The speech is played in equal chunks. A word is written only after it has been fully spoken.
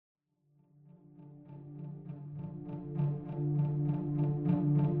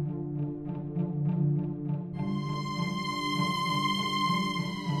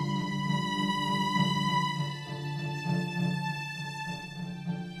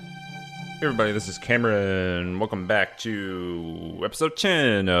Hey everybody, this is Cameron. Welcome back to episode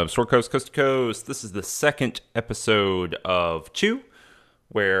 10 of Sword Coast Coast to Coast. This is the second episode of 2,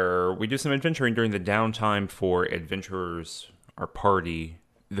 where we do some adventuring during the downtime for adventurers, our party,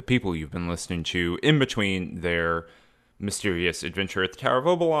 the people you've been listening to, in between their mysterious adventure at the Tower of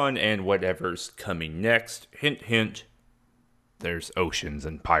Oberon and whatever's coming next. Hint, hint, there's oceans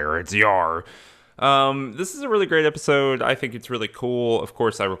and pirates, yar. This is a really great episode. I think it's really cool. Of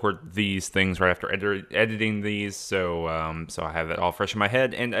course, I record these things right after editing these, so I have that all fresh in my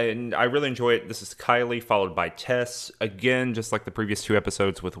head, and I really enjoy it. This is Kylie, followed by Tess. Again, just like the previous 2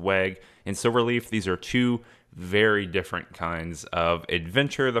 episodes with Weg and Silverleaf, these are 2 very different kinds of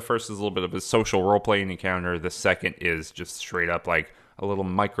adventure. The first is a little bit of a social role-playing encounter. The second is just straight up like a little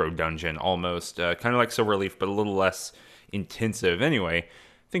micro dungeon, almost. Kind of like Silverleaf, but a little less intensive. Anyway,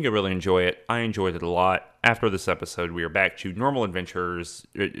 I think I really enjoy it. I enjoyed it a lot. After this episode, we are back to normal adventuring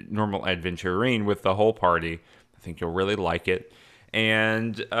with the whole party. I think you'll really like it.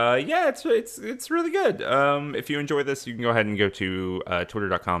 And yeah, it's really good. If you enjoy this, you can go ahead and go to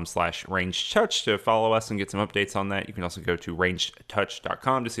twitter.com/rangedtouch to follow us and get some updates on that. You can also go to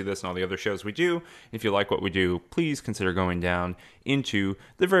rangedtouch.com to see this and all the other shows we do. If you like what we do, please consider going down into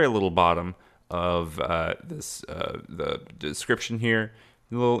the very little bottom of the description here.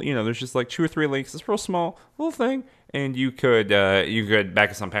 Little, there's just like 2 or 3 links. It's real small, little thing, and you could back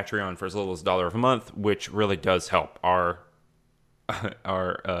us on Patreon for as little as $1 a month, which really does help. Our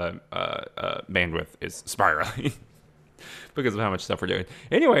bandwidth is spiraling because of how much stuff we're doing.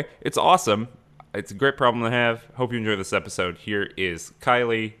 Anyway, it's awesome. It's a great problem to have. Hope you enjoy this episode. Here is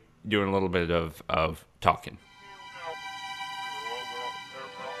Kylie doing a little bit of talking.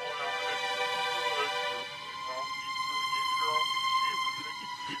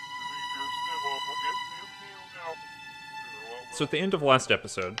 So at the end of last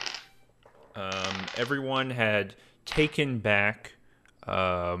episode, everyone had taken back.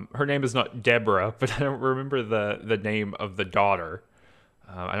 Her name is not Deborah, but I don't remember the name of the daughter.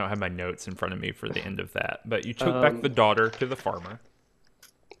 I don't have my notes in front of me for the end of that. But you took back the daughter to the farmer.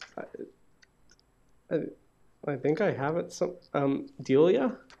 I think I have it.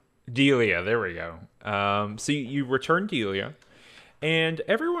 Delia? Delia, there we go. So you returned Delia, and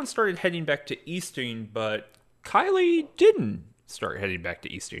everyone started heading back to Easting, but Kylie didn't start heading back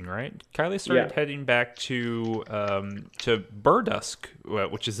to Easting, right? Kylie started heading back to Burdusk,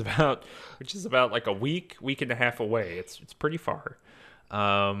 which is about like a week and a half away. It's pretty far.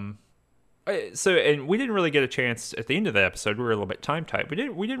 And we didn't really get a chance at the end of the episode. We were a little bit time tight. We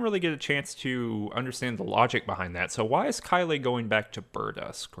didn't really get a chance to understand the logic behind that. So why is Kylie going back to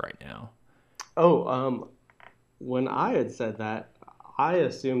Burdusk right now? When I had said that, I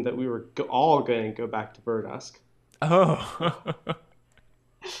assumed that we were all going to go back to Burdusk. Oh.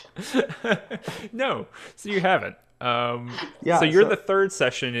 No, so you haven't. So you're the third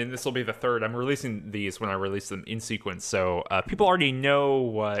session, and this will be the third. I'm releasing these when I release them in sequence. So people already know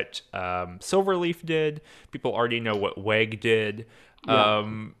what Silverleaf did. People already know what Weg did. But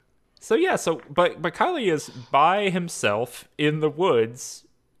Kylie is by himself in the woods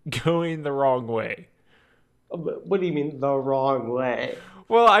going the wrong way. What do you mean the wrong way?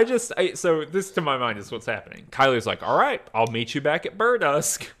 Well, so this to my mind is what's happening. Kylie's like, all right, I'll meet you back at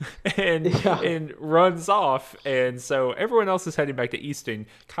Burdusk, and runs off. And so everyone else is heading back to Easting.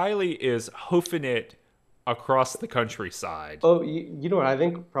 Kylie is hoofing it across the countryside. Oh, you know what I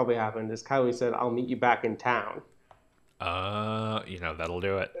think probably happened is Kylie said, I'll meet you back in town. That'll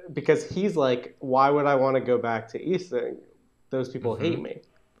do it. Because he's like, why would I want to go back to Easting? Those people hate me.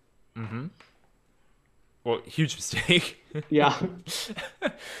 Mm-hmm. Well, huge mistake. Yeah.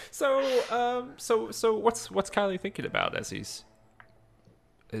 So what's Kylie thinking about as he's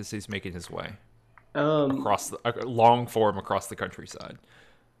making his way across long form across the countryside?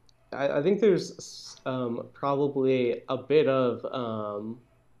 I think there's probably a bit of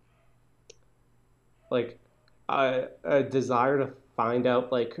a desire to find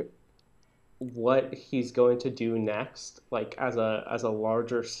out what he's going to do next, as a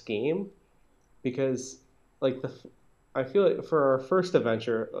larger scheme, because I feel like for our first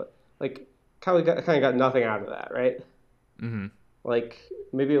adventure, Kylie kind of got nothing out of that, right? Mm-hmm.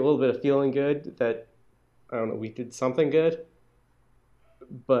 Maybe a little bit of feeling good that, I don't know, we did something good.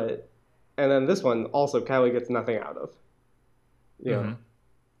 And then this one also Kylie gets nothing out of. You know,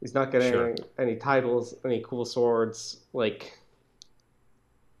 he's not getting any titles, any cool swords,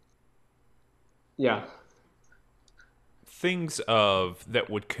 yeah. Things that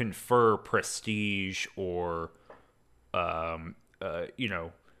would confer prestige or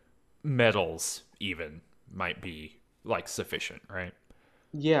medals even might be sufficient, right?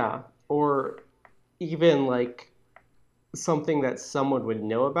 Yeah, or even like something that someone would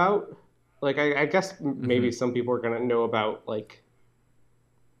know about. Like I guess Hmm. maybe some people are gonna know about like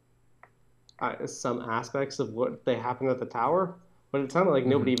some aspects of what they happened at the tower, but it sounded like Hmm.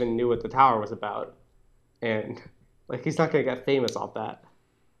 nobody even knew what the tower was about, and like he's not gonna get famous off that.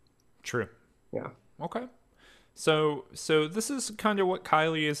 True. Yeah, Okay. So this is kind of what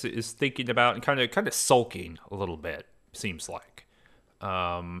Kylie is thinking about and kind of sulking a little bit. Seems like,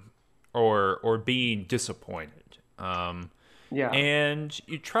 or being disappointed. yeah, And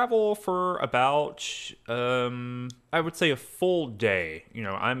you travel for about I would say a full day.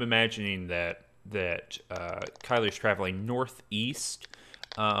 I'm imagining that Kylie's traveling northeast,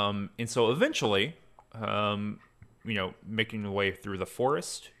 and so eventually, um, making the way through the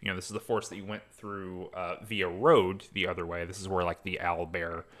forest. This is the forest that you went through via road the other way. This is where like the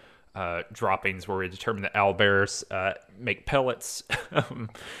owlbear droppings, where we determine that owlbears make pellets and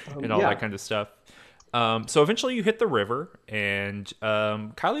all that yeah. kind of stuff. So eventually you hit the river, and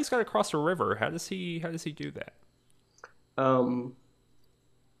Kylie's got to cross a river. How does he do that? Um,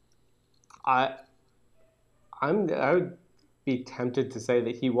 I I would be tempted to say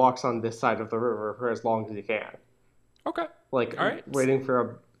that he walks on this side of the river for as long as he can, Okay. like All right. waiting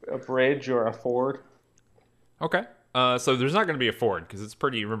for a bridge or a ford. Okay. So there's not going to be a ford because it's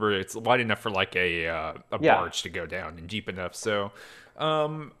pretty. Remember, it's wide enough for like a Yeah, barge to go down and deep enough. So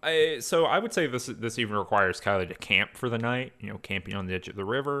I would say this even requires Kylie to camp for the night. Camping on the edge of the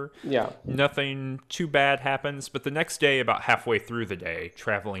river. yeah, Nothing too bad happens, but the next day, about halfway through the day,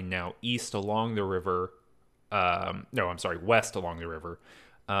 traveling now east along the river. No, I'm sorry, west along the river.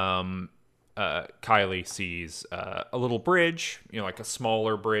 Um, Kylie sees a little bridge, like a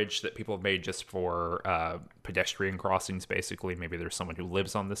smaller bridge that people have made just for pedestrian crossings, basically. Maybe there's someone who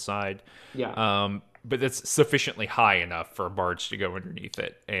lives on this side. yeah, But it's sufficiently high enough for a barge to go underneath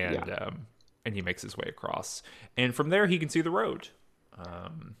it, yeah. and he makes his way across. And from there, he can see the road.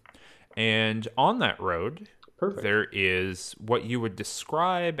 And on that road, Perfect. there is what you would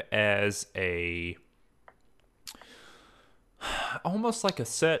describe as a almost like a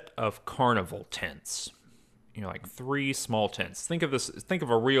set of carnival tents. Like three small tents. Think of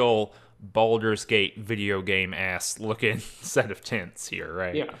a real Baldur's Gate video game ass looking set of tents here,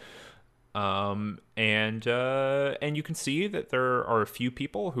 right? Yeah. And you can see that there are a few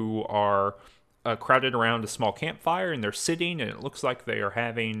people who are crowded around a small campfire, and they're sitting, and it looks like they are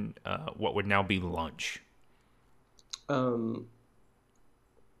having what would now be lunch. Um,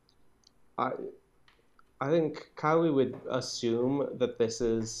 I I think Kylie would assume that this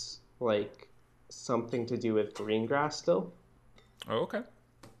is like something to do with green grass still. Oh, okay.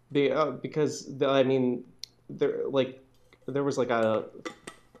 Because I mean, there was like a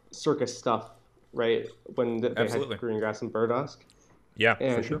circus stuff, right? When they had Absolutely. green grass and burdosk, Yeah, for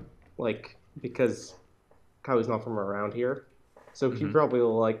and sure. like because Kylie's not from around here, so he Hmm. probably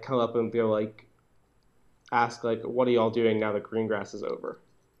will like come up and be like, ask like, "What are y'all doing now that green grass is over?"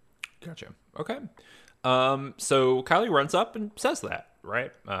 Gotcha. Okay. So Kylie runs up and says that,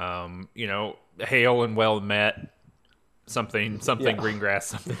 right? Hail and well met, something Yeah.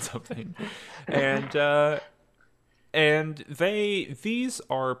 Greengrass, something, and uh, and these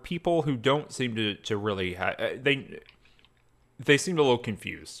are people who don't seem to really they seem a little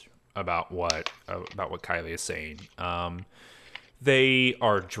confused about what Kylie is saying. They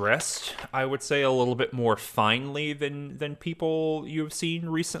are dressed, I would say, a little bit more finely than people you have seen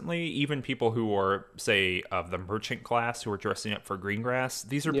recently. Even people who are, say, of the merchant class who are dressing up for Greengrass.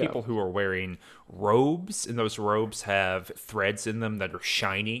 These are Yeah. people who are wearing robes, and those robes have threads in them that are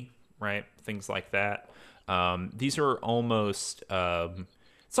shiny, right? Things like that. These are almost,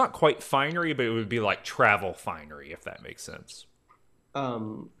 it's not quite finery, but it would be like travel finery, if that makes sense.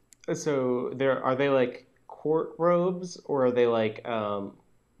 Um, so there are they like court robes or are they like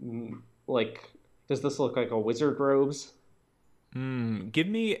does this look like a wizard robes? Give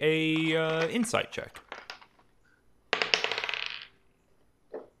me a insight check.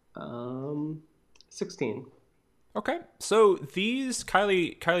 16. Okay, so these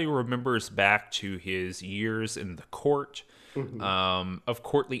Kylie remembers back to his years in the court, Hmm. of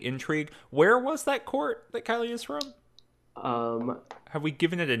courtly intrigue. Where was that court that Kylie is from? Um, Have we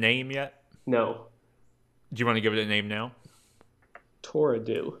given it a name yet? no, Do you want to give it a name now?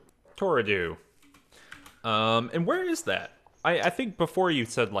 Toradu. Toradu. And where is that? I think before you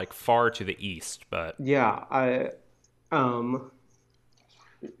said like far to the east, but Yeah, I um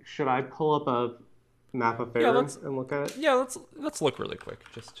should I pull up a map of yeah, Faerun and look at it? let's look really quick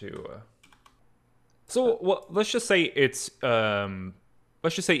just to. So well, let's just say it's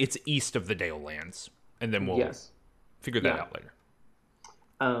east of the Dale Lands, and then we'll Yes. figure that Yeah. out later.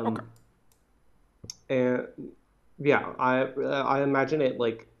 Okay. Um, and yeah, I imagine it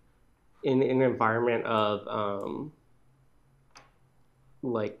like in an environment of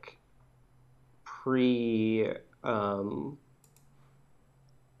like pre um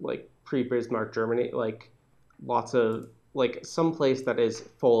pre Bismarck Germany, like lots of like some place that is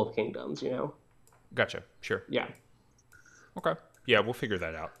full of kingdoms, you know? Gotcha. Sure. Yeah. Okay. Yeah, we'll figure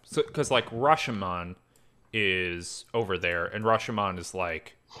that out. So, because like Rashomon is over there, and Rashomon is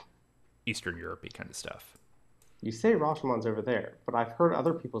like Eastern Europe kind of stuff. You say Rashomon's over there, but I've heard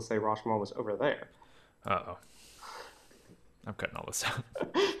other people say Rashomon was over there. Uh oh. I'm cutting all this out.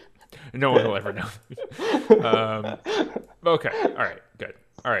 No one will ever know. Okay. All right. Good.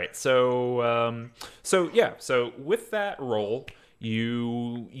 All right. So yeah. So with that role,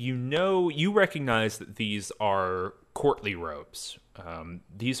 you recognize that these are courtly robes.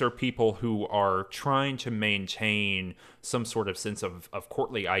 These are people who are trying to maintain some sort of sense of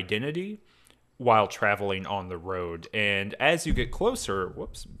courtly identity while traveling on the road. And as you get closer,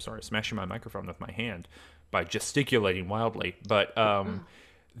 whoops, sorry, smashing my microphone with my hand by gesticulating wildly. But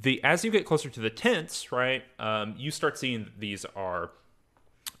the as you get closer to the tents, right, you start seeing that these are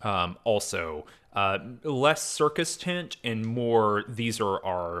also less circus tent and more these are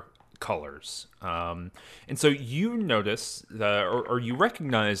our colors. And so you notice or you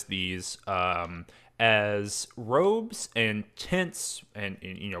recognize these as robes and tents and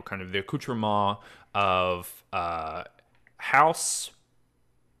you know kind of the accoutrement of house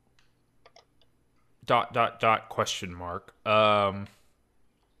question mark.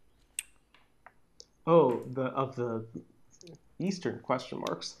 Oh, the Eastern question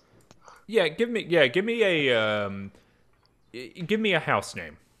marks. Give me a house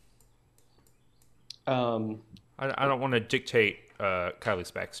name. Um, I don't want to dictate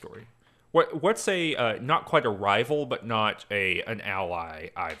Kylie's backstory. What's a not quite a rival, but not an ally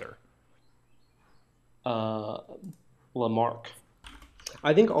either? uh, Lamarck.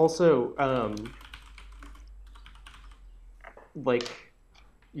 I think also like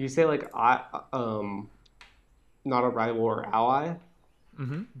you say like I not a rival or ally,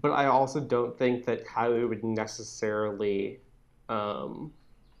 but I also don't think that Kylie would necessarily um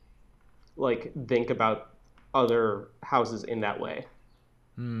like think about other houses in that way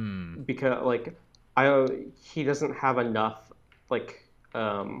because like I he doesn't have enough like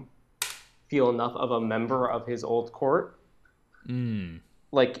feel enough of a member of his old court.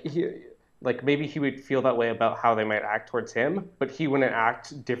 Like he like maybe he would feel that way about how they might act towards him, but he wouldn't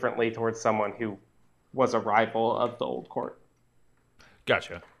act differently towards someone who was a rival of the old court.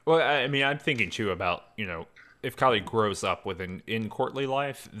 Gotcha. Well, I mean, I'm thinking too about if Kylie grows up with an in courtly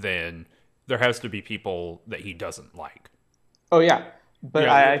life, then there has to be people that he doesn't like. Oh yeah, but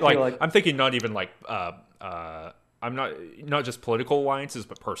I Like feel like I'm thinking not even like I'm not just political alliances,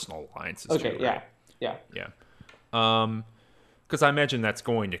 but personal alliances okay, too. yeah, Right? yeah, Yeah. Because I imagine that's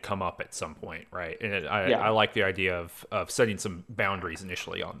going to come up at some point, right? And yeah. I like the idea of setting some boundaries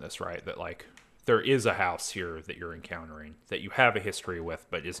initially on this, right? That like there is a house here that you're encountering that you have a history with,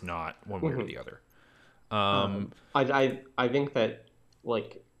 but is not one way or the other. I think that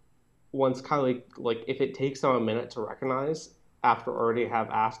like once Kylie like if it takes him a minute to recognize after already have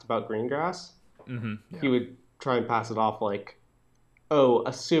asked about Greengrass, he would try and pass it off like, oh,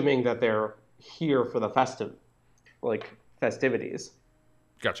 assuming that they're here for the festivities.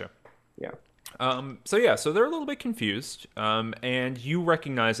 Gotcha. Yeah. So they're a little bit confused, and you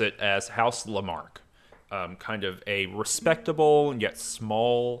recognize it as House Lamarck, kind of a respectable and yet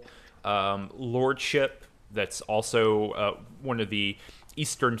small lordship that's also one of the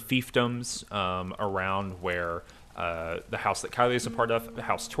eastern fiefdoms around where the house that Kylie is a part of, the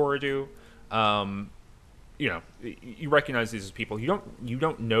House Toradu. You recognize these as people. You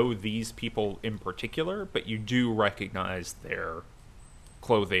don't know these people in particular, but you do recognize their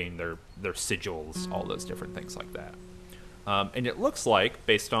clothing, their sigils, all those different things like that. And it looks like,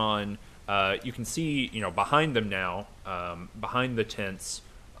 based on you can see, behind them now, behind the tents,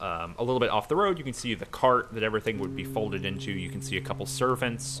 a little bit off the road, you can see the cart that everything would be folded into. You can see a couple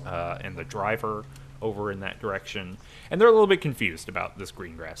servants and the driver over in that direction, and they're a little bit confused about this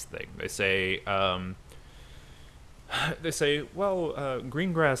Greengrass thing. They say, well,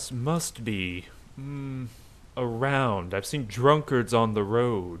 Greengrass must be around. I've seen drunkards on the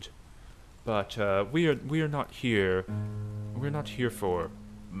road, but we are not here. We're not here for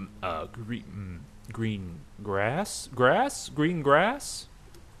green grass. Green grass.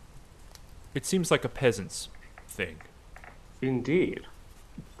 It seems like a peasant's thing. Indeed.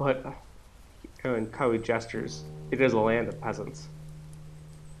 But and Kylie gestures, it is a land of peasants.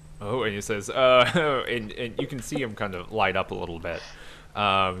 Oh, and he says, and you can see him kind of light up a little bit.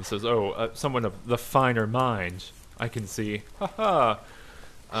 He says, someone of the finer mind, I can see. Haha.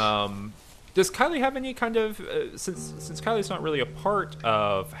 Does Kylie have any kind of since Kylie's not really a part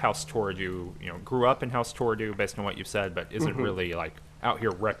of House Tordu, grew up in House Tordu based on what you've said, but isn't really like out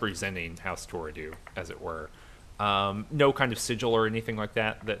here representing House Tordu, as it were. No kind of sigil or anything like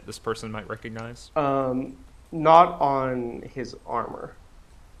that this person might recognize? Not on his armor.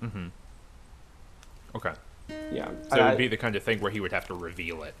 Mm-hmm. Okay. Yeah. So it would be the kind of thing where he would have to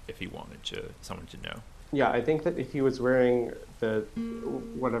reveal it if he wanted someone to know. Yeah, I think that if he was wearing the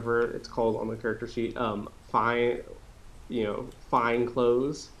whatever it's called on the character sheet, fine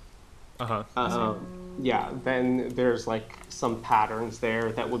clothes. Yeah, then there's like some patterns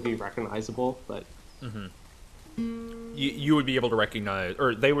there that would be recognizable, but. Mm-hmm. You would be able to recognize,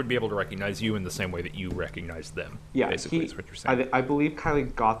 or they would be able to recognize you in the same way that you recognize them. Yeah, basically, is what you're saying. I believe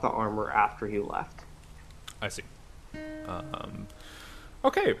Kylie got the armor after he left. I see.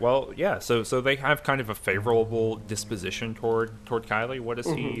 Okay, well, yeah. So they have kind of a favorable disposition toward Kylie. What does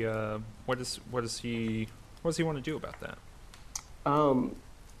he? What does he want to do about that?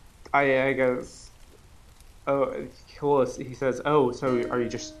 I guess. Oh, cool. He says, "Oh, so are you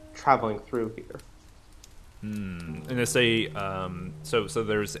just traveling through here?" And they say, so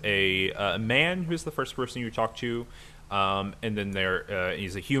there's a man who's the first person you talk to, and then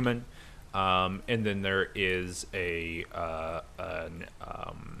he's a human, and then there is we'll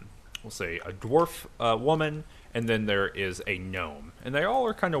say a dwarf woman, and then there is a gnome, and they all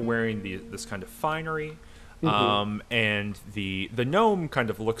are kind of wearing this kind of finery. And the gnome kind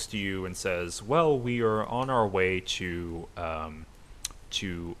of looks to you and says, "Well, we are on our way to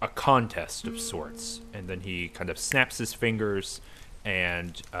a contest of sorts," and then he kind of snaps his fingers,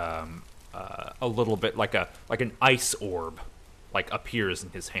 and a little bit like an ice orb appears in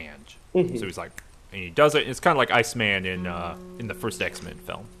his hand. So he's like, and he does it. It's kind of like Iceman in the first X-Men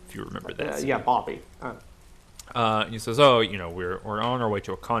film, if you remember that. Yeah, Bobby. He says, we're on our way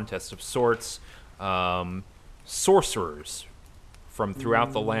to a contest of sorts. Sorcerers from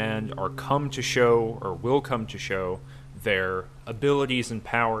throughout the land will come to show their abilities and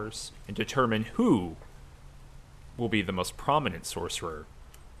powers and determine who will be the most prominent sorcerer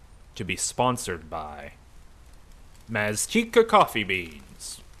to be sponsored by Maztica Coffee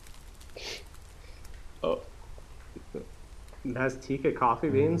Beans. Oh. Maztica Coffee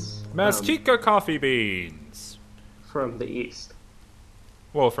Beans? Maztica Coffee Beans. From the east.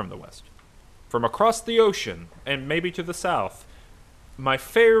 Well, from the west. From across the ocean, and maybe to the south. My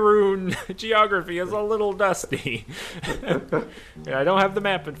Faerun geography is a little dusty. I don't have the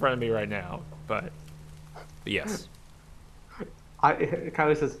map in front of me right now, but yes. It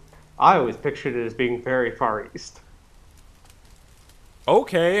kind of says, I always pictured it as being very far east.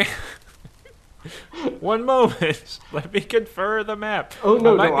 Okay. One moment. Let me confer the map. Oh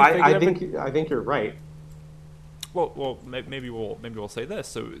no, I think you're right. Well, maybe we'll say this.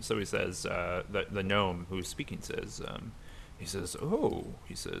 So he says, the gnome who's speaking says. He says, well,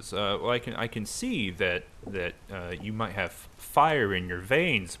 I can see that you might have fire in your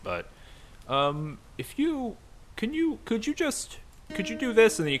veins, but could you do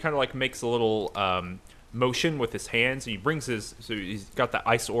this? And then he kind of like makes a little motion with his hands, and he's got the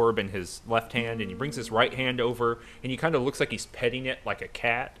ice orb in his left hand, and he brings his right hand over, and he kind of looks like he's petting it like a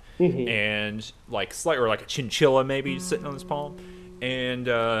cat, and like or like a chinchilla maybe sitting on his palm, and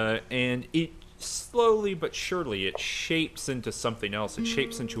it. Slowly but surely, it shapes into something else. It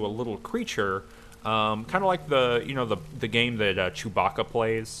shapes into a little creature, kind of like the game that Chewbacca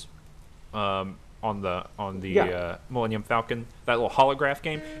plays on the Millennium Falcon, that little holograph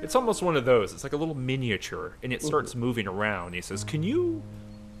game. It's almost one of those. It's like a little miniature, and it starts moving around. He says, do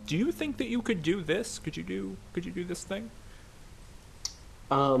you think that you could do this? Could you do this thing?"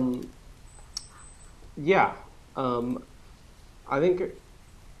 Yeah. I think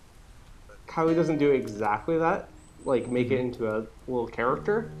Kylie doesn't do exactly that, like make it into a little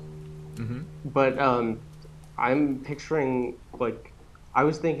character. But I'm picturing, like, I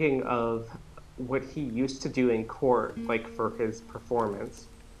was thinking of what he used to do in court, like for his performance,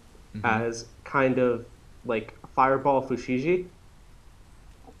 as kind of like Fireball Fushigi.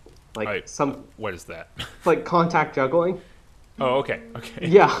 Like what is that? Like contact juggling. Oh, okay.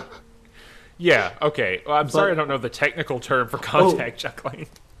 Yeah. Yeah, okay. Well, I'm sorry I don't know the technical term for contact juggling.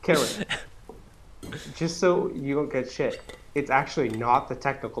 Cameron, just so you don't get shit, it's actually not the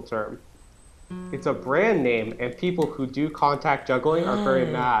technical term. It's a brand name, and people who do contact juggling are very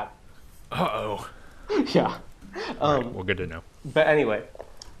mad. Uh-oh. Yeah. Right, well, good to know. But anyway.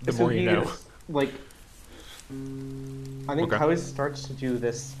 The more you know. I think Kylie starts to do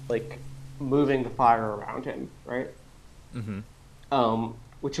this, like, moving the fire around him, right?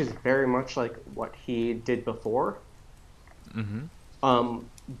 which is very much like what he did before. Mm-hmm.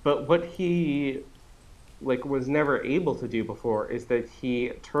 But what he like was never able to do before is that he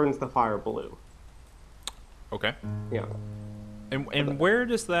turns the fire blue. Okay. Yeah. And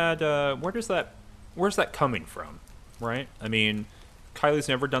where's that coming from? Right? I mean, Kylie's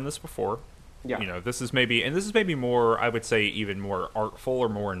never done this before. Yeah. You know, this is maybe more, I would say, even more artful or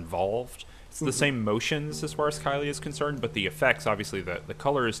more involved. It's the same motions as far as Kylie is concerned, but the effects, obviously, the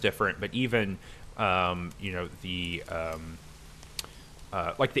color is different. But even, you know, the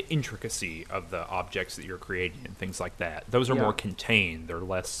like the intricacy of the objects that you're creating and things like that. Those are Yeah. more contained. They're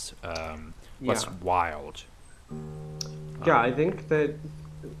less less Yeah. wild. Yeah, I think that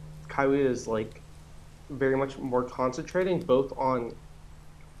Kylie is like very much more concentrating both on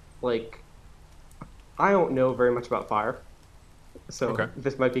like I don't know very much about fire, so Okay.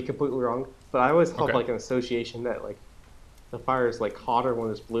 this might be completely wrong. But I always have Okay. like an association that like the fire is like hotter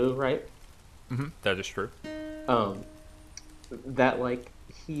when it's blue, right? Mm-hmm. That is true. Um, that like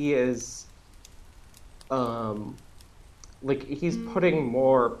he is um like he's putting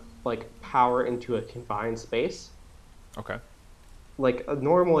more like power into a confined space. Okay. Like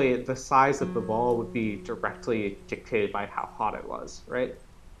normally the size of the ball would be directly dictated by how hot it was, right?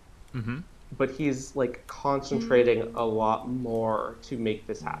 Mm-hmm. But he's like concentrating a lot more to make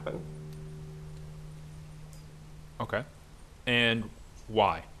this happen. Okay. And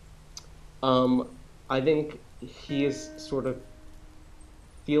why? Um, I think he is sort of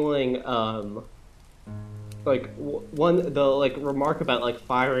feeling like one the like remark about like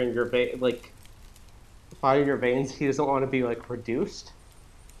firing your veins. He doesn't want to be like reduced.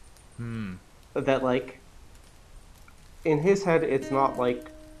 Hmm. That like in his head, it's not like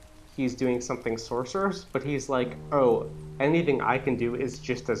he's doing something sorcerous, but he's like, oh, anything I can do is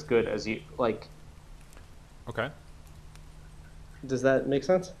just as good as you. Like, Okay. does that make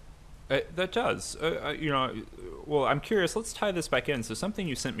sense? That does. You know, well, I'm curious. Let's tie this back in. So something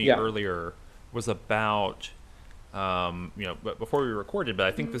you sent me Yeah. earlier was about, you know, but before we recorded. But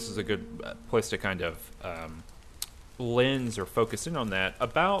I think this is a good place to kind of lens or focus in on that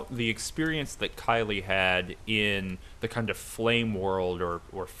about the experience that Kylie had in the kind of flame world or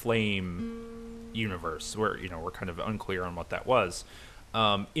flame universe, where you know we're kind of unclear on what that was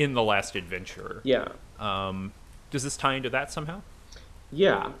in the last adventure. Yeah. Does this tie into that somehow?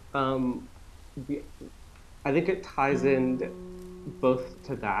 Yeah. The- I think it ties in both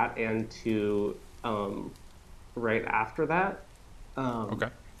to that and to right after that. Okay.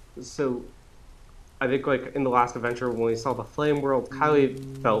 So I think like in the last adventure when we saw the flame world,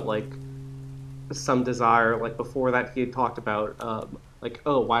 Kylie felt like some desire. Like before that, he had talked about like,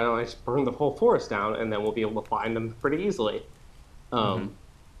 oh, why don't I just burn the whole forest down and then we'll be able to find them pretty easily.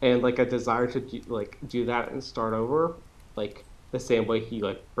 And like a desire to do that and start over, like the same way he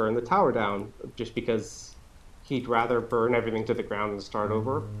like burned the tower down, just because he'd rather burn everything to the ground and start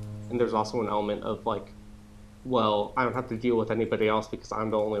over. And there's also an element of like, well, I don't have to deal with anybody else because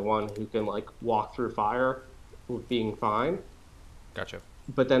I'm the only one who can like walk through fire with being fine. Gotcha.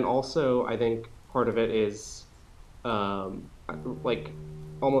 But then also, I think part of it is like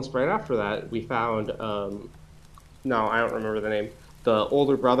almost right after that, we found no, I don't remember the name, the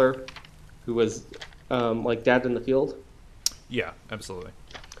older brother who was like dead in the field. Yeah, absolutely.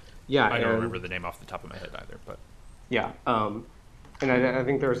 Yeah, I don't and remember the name off the top of my head either, but yeah, and I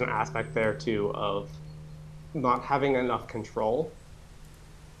think there's an aspect there too of not having enough control,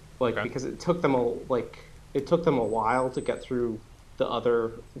 like okay. because it took them a while to get through the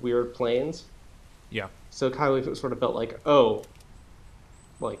other weird planes. Yeah. So Kylie sort of felt like, oh,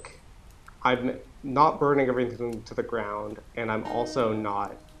 like I'm not burning everything to the ground, and I'm also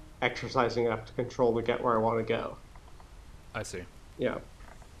not exercising enough to control to get where I want to go. I see. Yeah,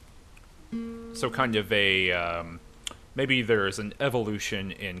 So kind of a maybe there's an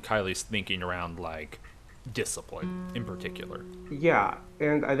evolution in Kylie's thinking around like discipline in particular. yeah,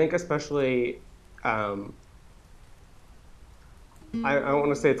 and I think especially, I don't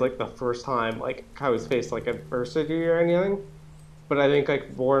want to say it's like the first time like Kylie's faced like adversity or anything, but I think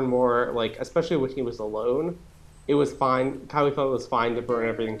like more and more like especially when he was alone, it was fine. Kylie felt it was fine to burn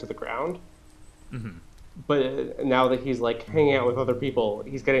everything to the ground. But now that he's like hanging out with other people,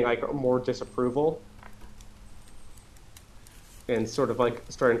 he's getting like more disapproval and sort of like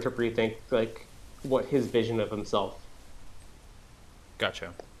starting to rethink like what his vision of himself.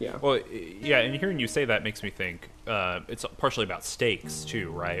 Gotcha. Yeah. Well, yeah, and hearing you say that makes me think it's partially about stakes too,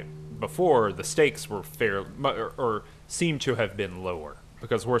 right? Before the stakes were fair or seem to have been lower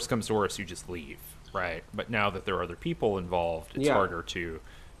because worst comes to worst, you just leave, right? But now that there are other people involved, it's Yeah. harder to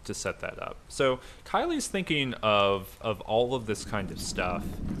to set that up. So Kylie's thinking of all of this kind of stuff,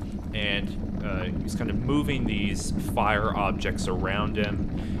 and he's kind of moving these fire objects around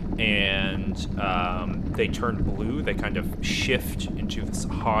him, and they turn blue. They kind of shift into this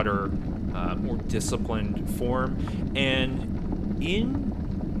hotter, more disciplined form, and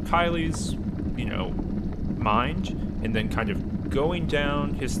in Kylie's, mind, and then kind of going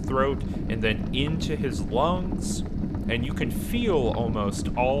down his throat and then into his lungs, and you can feel almost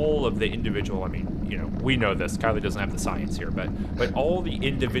all of the individual, we know this, Kylie doesn't have the science here, but all the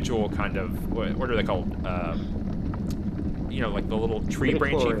individual kind of, what are they called, like the little tree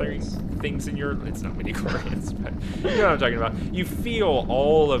branchy things in your, it's not midichlorians, but you know what I'm talking about. You feel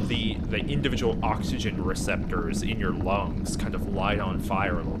all of the individual oxygen receptors in your lungs kind of light on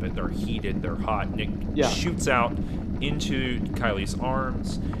fire a little bit. They're heated, they're hot, and it shoots out into Kylie's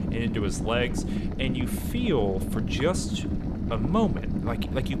arms and into his legs, and you feel for just a moment,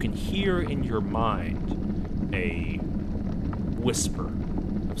 like you can hear in your mind a whisper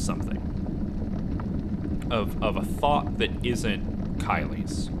of something, of a thought that isn't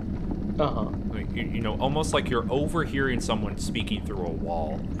Kylie's. Almost like you're overhearing someone speaking through a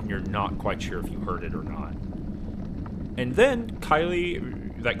wall, and you're not quite sure if you heard it or not. And then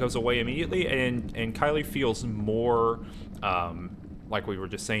Kylie, that goes away immediately, and Kylie feels more, like we were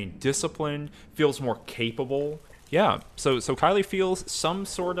just saying, disciplined, feels more capable. Yeah, so Kylie feels some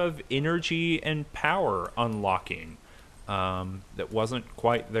sort of energy and power unlocking that wasn't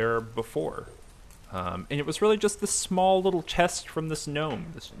quite there before. And it was really just this small little test from this gnome,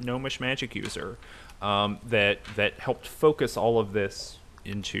 this gnomish magic user, that helped focus all of this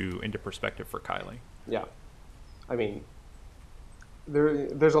into perspective for Kylie. Yeah. I mean,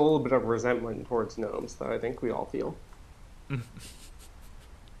 there's a little bit of resentment towards gnomes that I think we all feel.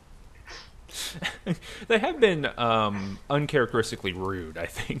 They have been uncharacteristically rude, I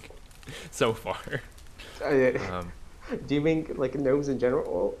think, so far. Do you mean like gnomes in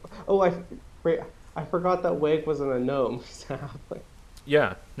general? I forgot that Wig wasn't a gnome. He's a halfling.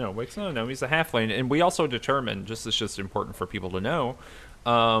 Yeah, no, Wig's not a gnome. He's a halfling, and we also determined, it's just important for people to know,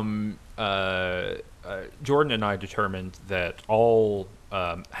 Jordan and I determined that all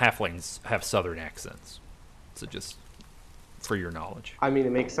halflings have southern accents. So just for your knowledge. I mean,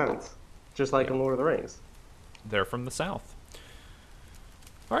 it makes sense. Just like in Lord of the Rings. They're from the south.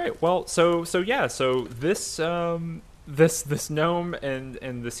 All right, well, so this gnome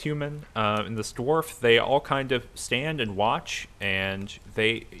and this human and this dwarf, they all kind of stand and watch, and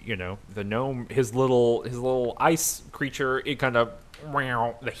they, the gnome, his little ice creature, it kind of,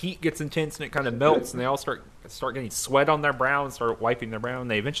 the heat gets intense and it kind of melts, and they all start getting sweat on their brow and start wiping their brow,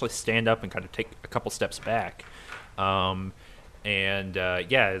 and they eventually stand up and kind of take a couple steps back.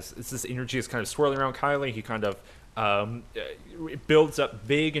 As this energy is kind of swirling around Kylie, he kind of it builds up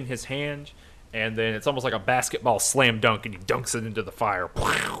big in his hand, and then it's almost like a basketball slam dunk, and he dunks it into the fire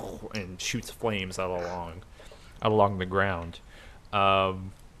and shoots flames out along the ground. They're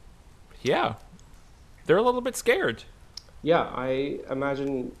a little bit scared. Yeah, I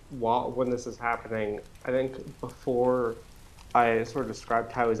imagine when this is happening, I think before I sort of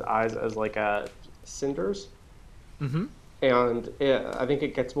described Kylie's eyes as like cinders. Mm-hmm. And I think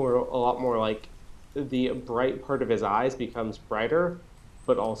it gets a lot more like the bright part of his eyes becomes brighter,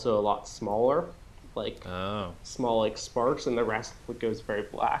 but also a lot smaller, like small like sparks, and the rest goes very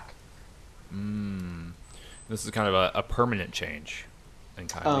black. This is kind of a permanent change in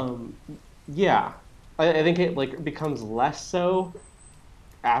Kylie. Yeah, I think it becomes less so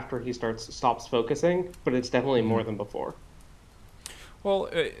after he stops focusing, but it's definitely more than before. Well,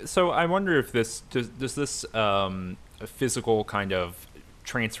 so I wonder if does this physical kind of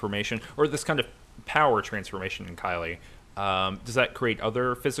transformation, or this kind of power transformation in Kylie, does that create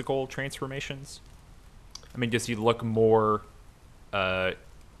other physical transformations? I mean, does he look more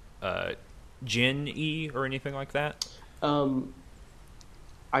Jinn-y or anything like that?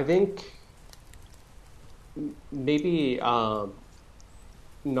 I think maybe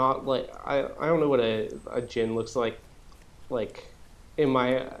not like I don't know what a Jinn looks like. Like in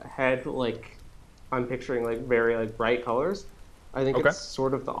my head, like I'm picturing like very like bright colors. I think it's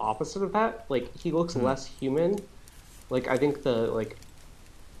sort of the opposite of that. Like he looks less human. Like I think like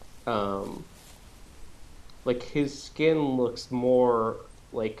his skin looks more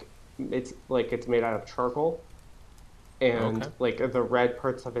like it's made out of charcoal, and like the red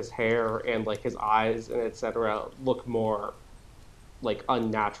parts of his hair and like his eyes and etc. look more like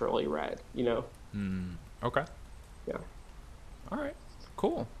unnaturally red. Okay. Yeah. All right.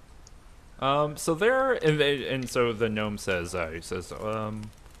 Cool. So there, and so the gnome says,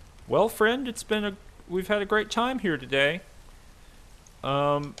 "Well, friend, we've had a great time here today.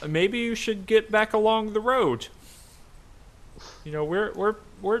 Maybe you should get back along the road. You know,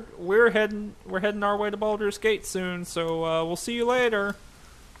 we're heading our way to Baldur's Gate soon, so we'll see you later.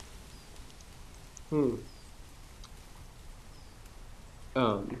 Hmm.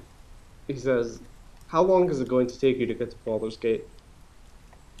 He says, "How long is it going to take you to get to Baldur's Gate?"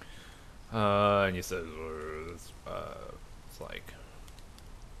 And he says, it's like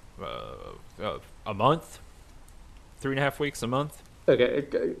a month, 3.5 weeks, a month. Okay,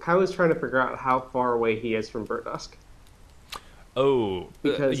 Kyle's trying to figure out how far away he is from Burdusk. Oh,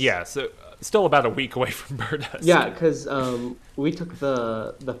 Because yeah. So still about a week away from Burdusk. yeah, because we took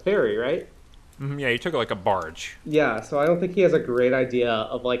the ferry, right? Yeah. You took like a barge. Yeah, so I don't think he has a great idea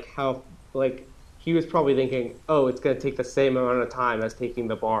of like how like he was probably thinking, oh, it's going to take the same amount of time as taking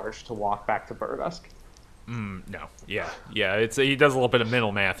the barge to walk back to Burdusk. No. Yeah. It's he does a little bit of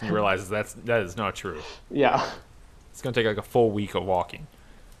mental math and he realizes that is not true. Yeah. It's gonna take like a full week of walking.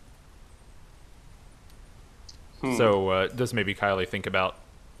 So does maybe Kylie think about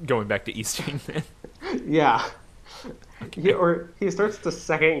going back to Easting then? Yeah. Or he starts to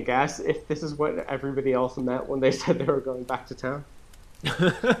second guess if this is what everybody else meant when they said they were going back to town.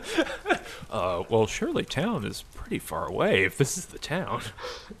 Well, surely town is pretty far away if this is the town.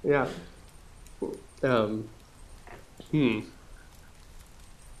 Yeah. All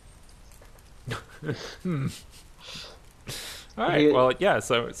right. Well, yeah.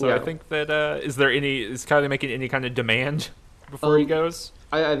 So Yeah. I think that is Kylie making any kind of demand before he goes?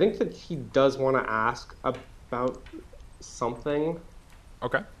 I think that he does want to ask about something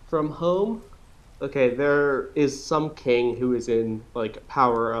Okay. from home. Okay, there is some king who is in like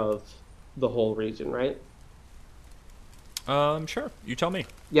power of the whole region, right? Sure. You tell me.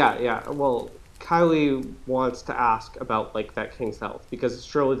 Yeah. Well, Kylie wants to ask about like that king's health because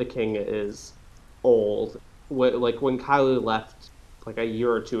surely the king is old. Like when Kylie left like a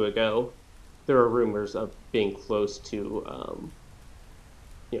year or two ago, there were rumors of being close to,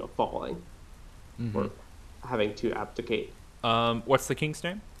 falling or having to abdicate. What's the king's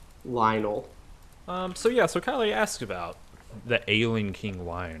name? Lionel. So Kylie asked about the ailing King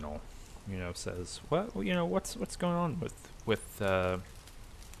Lionel. Says what's going on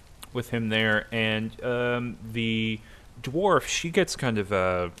with him there, and the dwarf, she gets kind of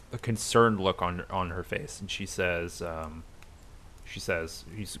a concerned look on her face, and she says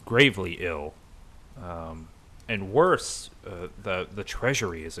he's gravely ill, and worse, the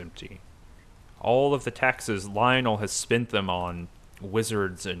treasury is empty. All of the taxes Lionel has spent them on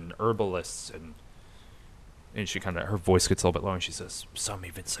wizards and herbalists, and she her voice gets a little bit low, and she says, some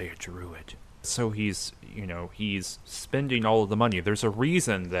even say a druid. So he's spending all of the money. There's a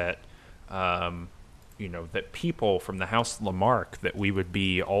reason that that people from the House Lamarck, that we would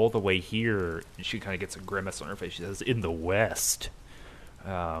be all the way here. And she kind of gets a grimace on her face. She says, in the West,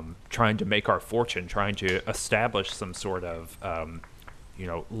 trying to make our fortune, trying to establish some sort of,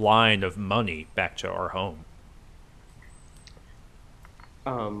 line of money back to our home.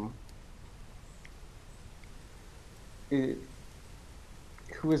 Who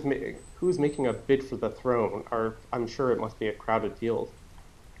is making a bid for the throne? Or I'm sure it must be a crowded field.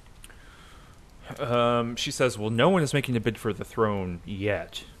 She says, well, no one is making a bid for the throne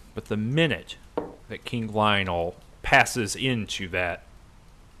yet, but the minute that King Lionel passes into that,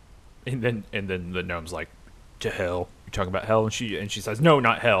 and then the gnome's like, to hell. You're talking about hell? And she says, no,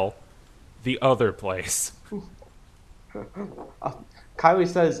 not hell, the other place. Kylie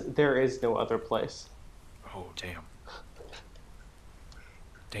says there is no other place. Oh, damn.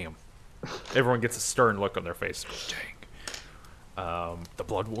 Everyone gets a stern look on their face. Dang. The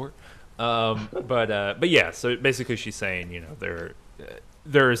blood war. But yeah, so basically she's saying,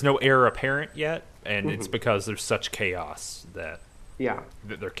 there is no heir apparent yet, and it's because there's such chaos that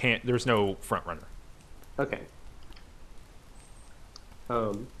there's no front runner. Okay.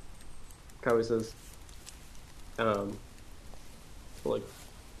 Kylie says, like,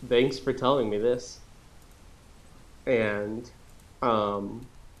 thanks for telling me this. And,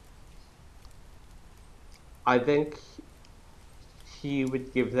 I think he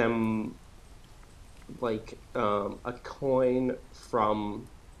would give them like a coin from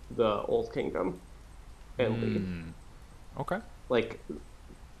the Old Kingdom and leave. Okay. Like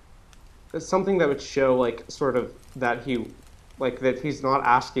something that would show like sort of that he's not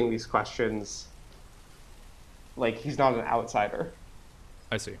asking these questions. Like he's not an outsider.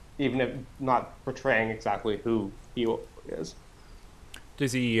 I see. Even if not portraying exactly who he is.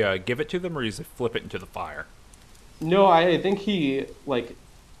 Does he give it to them, or does he flip it into the fire? No, I think he like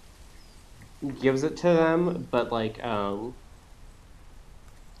gives it to them, but like I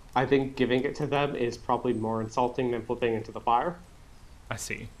think giving it to them is probably more insulting than flipping into the fire. I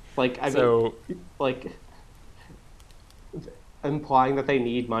see. Like, I mean, So like, implying that they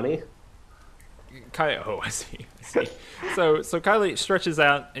need money. I see. I see. So Kylie stretches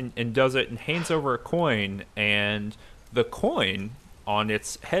out and does it and hands over a coin, and the coin on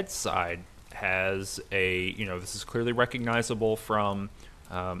its head side has this is clearly recognizable from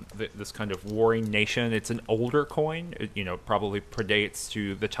this kind of warring nation. It's an older coin. It, probably predates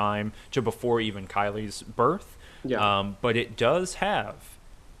to before even Kylie's birth. Yeah. But it does have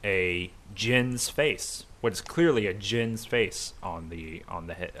a Jin's face. What is clearly a Jin's face on the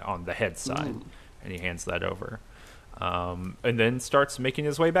head side, and he hands that over, and then starts making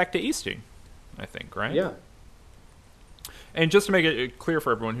his way back to Easting, I think, right? Yeah. And just to make it clear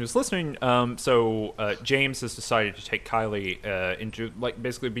for everyone who's listening, James has decided to take Kylie into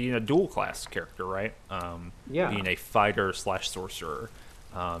basically being a dual class character, right? Yeah. Being a fighter / sorcerer,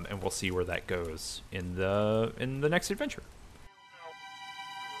 and we'll see where that goes in the next adventure.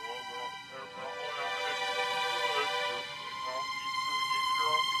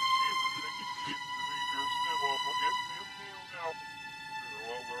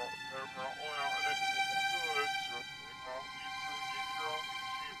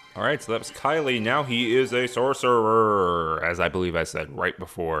 All right, so that was Kylie. Now he is a sorcerer, as I believe I said right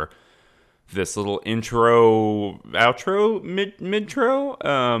before this little intro, outro,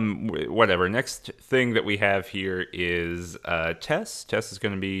 midtro, whatever. Next thing that we have here is Tess. Tess is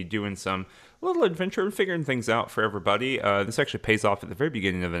going to be doing some little adventure and figuring things out for everybody. This actually pays off at the very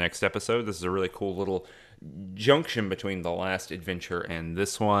beginning of the next episode. This is a really cool little junction between the last adventure and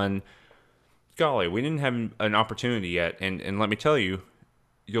this one. Golly, we didn't have an opportunity yet, and let me tell you,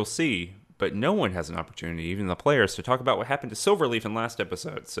 you'll see, but no one has an opportunity, even the players, to talk about what happened to Silverleaf in last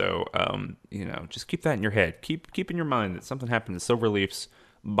episode. So, just keep that in your head. Keep in your mind that something happened to Silverleaf's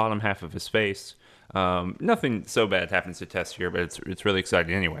bottom half of his face. Nothing so bad happens to Tess here, but it's really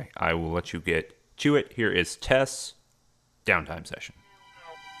exciting anyway. I will let you get to it. Here is Tess' downtime session.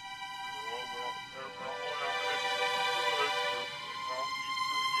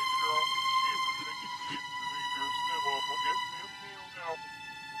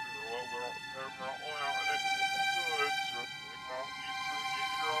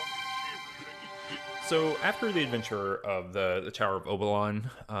 So after the adventure of the Tower of Oberon,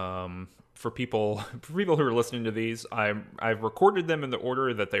 for people who are listening to these, I've recorded them in the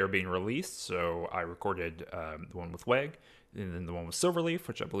order that they are being released. So I recorded the one with Weg, and then the one with Silverleaf,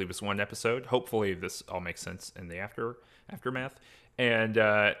 which I believe is one episode. Hopefully this all makes sense in the aftermath. And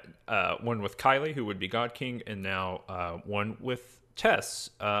one with Kylie, who would be God King, and now one with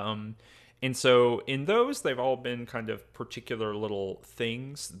Tess. And so in those, they've all been kind of particular little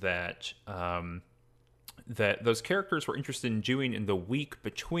things that that those characters were interested in doing in the week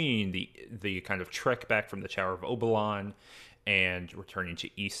between the kind of trek back from the Tower of Oberon and returning to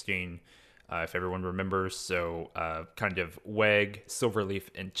Easting, if everyone remembers. So kind of Weg, Silverleaf,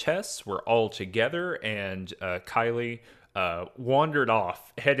 and Tess were all together, and Kylie wandered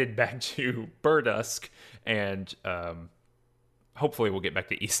off, headed back to Burdusk, and hopefully we'll get back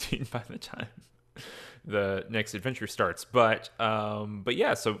to Easting by the time the next adventure starts. But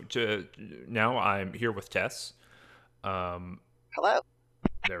yeah, so now I'm here with Tess. Hello.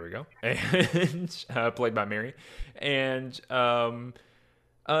 There we go. And played by Mary. And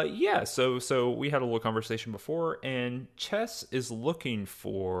yeah, so we had a little conversation before, and Tess is looking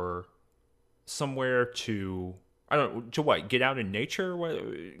for somewhere to, I don't know, to what? Get out in nature? What,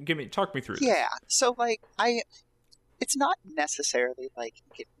 talk me through this. Yeah. So it's not necessarily like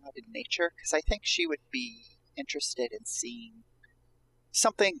getting out in nature, because I think she would be interested in seeing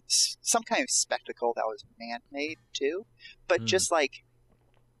some kind of spectacle that was man-made too. But just like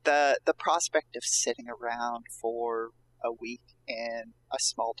the prospect of sitting around for a week in a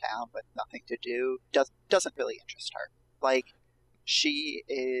small town with nothing to do doesn't really interest her. Like, she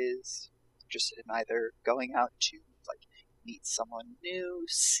is interested in either going out to like meet someone new,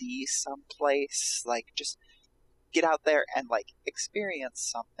 see some place, like just get out there and like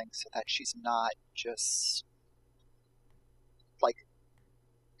experience something, so that she's not just like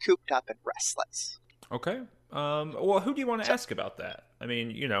cooped up and restless. Okay. Well, who do you want to ask about that? I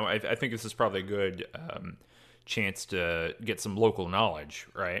mean, I think this is probably a good chance to get some local knowledge,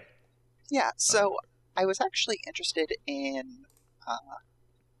 right? Yeah. So I was actually interested in.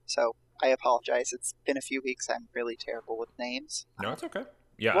 So I apologize. It's been a few weeks. I'm really terrible with names. No, it's okay.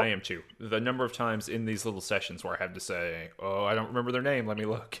 Yeah, well, I am too. The number of times in these little sessions where I have to say, "Oh, I don't remember their name. Let me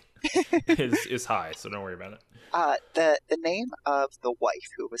look," is high. So don't worry about it. The name of the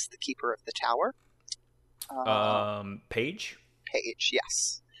wife who was the keeper of the tower. Paige. Paige,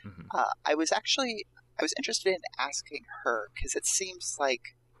 yes. Mm-hmm. I was I was interested in asking her because it seems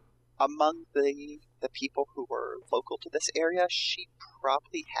like among the people who were local to this area, she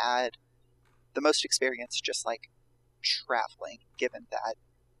probably had the most experience just like traveling, given that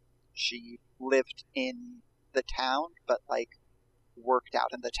she lived in the town but like worked out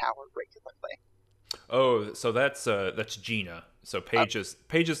in the tower regularly. Oh, so that's Gina. So Paige is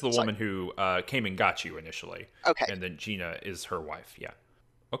the sorry. woman who came and got you initially. Okay. And then Gina is her wife. Yeah.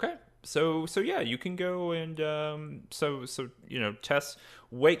 Okay. So yeah, you can go and so you know, Tess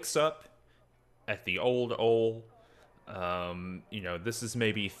wakes up at the old. You know, this is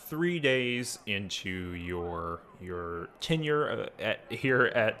maybe 3 days into your tenure here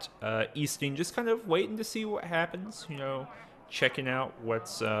at Easting, just kind of waiting to see what happens. You know, checking out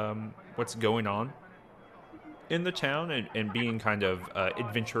what's going on in the town, and being kind of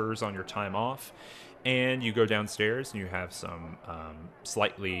adventurers on your time off. And you go downstairs and you have some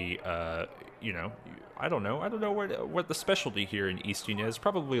slightly, you know, I don't know what the specialty here in Easting is.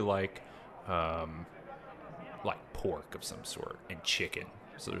 Probably like pork of some sort and chicken.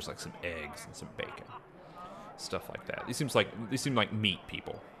 So there's like some eggs and some bacon, stuff like that. These seem like meat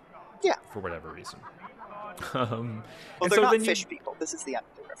people. Yeah. For whatever reason. Well, and they're so not then fish people. This is the end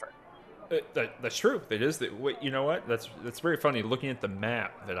of the river. That's true. It is. You know what? That's very funny. Looking at the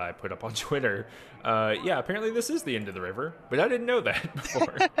map that I put up on Twitter, yeah, apparently this is the end of the river, but I didn't know that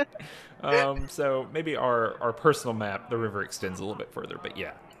before. So maybe our personal map, the river extends a little bit further. But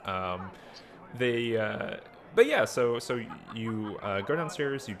yeah, but yeah. So you go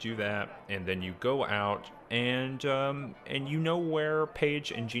downstairs, you do that, and then you go out, and you know where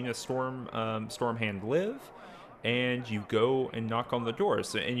Paige and Gina Stormhand live. And you go and knock on the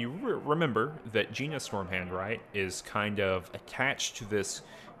doors. And you remember that Gina Stormhand, right, is kind of attached to this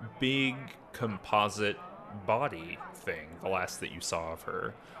big composite body thing, the last that you saw of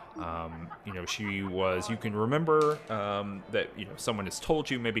her. You know, she was, you can remember that, you know, someone has told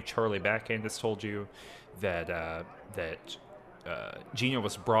you, maybe Charlie Backhand has told you, that Gina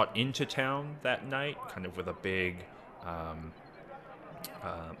was brought into town that night, kind of with a big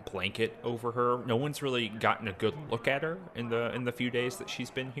blanket over her. No one's really gotten a good look at her in the few days that she's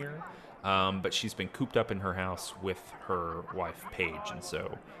been here, but she's been cooped up in her house with her wife Paige, and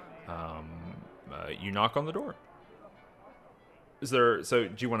so you knock on the door. So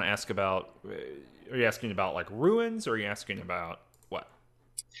do you want to ask about? Are you asking about like ruins, or are you asking about what?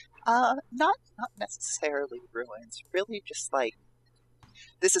 Not necessarily ruins. Really, just like,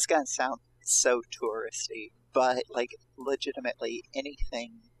 this is gonna sound so touristy, but like legitimately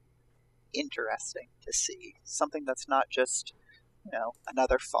anything interesting to see. Something that's not just, you know,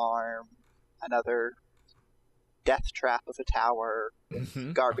 another farm, another death trap of a tower,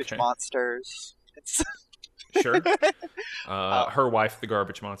 garbage monsters. It's Sure. Her wife, the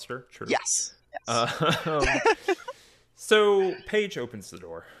garbage monster. True. Yes. So Paige opens the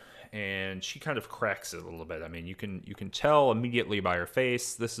door, and she kind of cracks it a little bit. I mean, you can tell immediately by her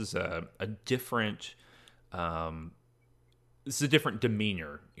face this is a different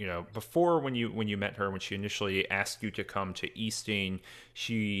demeanor. You know, before when you met her, when she initially asked you to come to Easting,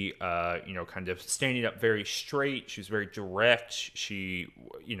 she you know, kind of standing up very straight. She was very direct. She,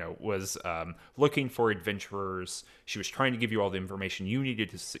 you know, was looking for adventurers. She was trying to give you all the information you needed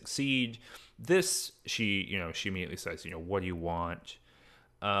to succeed. This, she immediately says, you know, what do you want?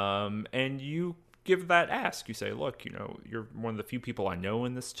 And you give that ask. You say, look, you know, you're one of the few people I know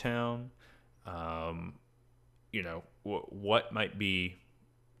in this town. You know, what might be,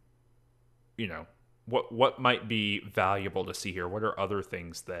 you know, what might be valuable to see here? What are other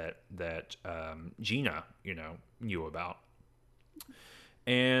things that Gina, you know, knew about?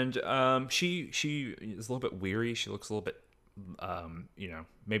 And she is a little bit weary. She looks a little bit, you know,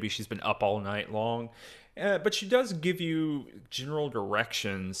 maybe she's been up all night long. But she does give you general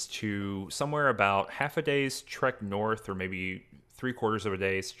directions to somewhere about half a day's trek north, or maybe 3/4 of a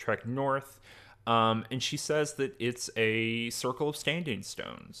day's trek north. And she says that it's a circle of standing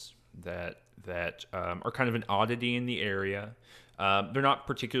stones that are kind of an oddity in the area. They're not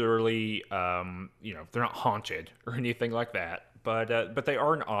particularly, you know, they're not haunted or anything like that, but they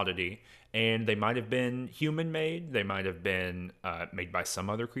are an oddity, and they might have been human-made. They might have been made by some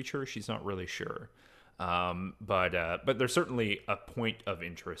other creature. She's not really sure. But they're certainly a point of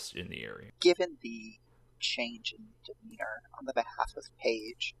interest in the area. Given the change in demeanor on the behalf of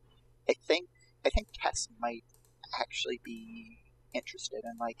Paige, I think Tess might actually be interested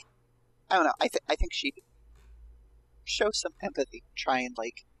in, like, I don't know, I think she'd show some empathy, try and,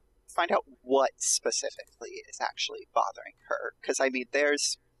 like, find out what specifically is actually bothering her. Because, I mean,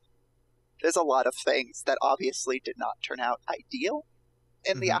 there's a lot of things that obviously did not turn out ideal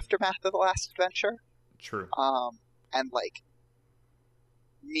in the aftermath of the last adventure. True. And like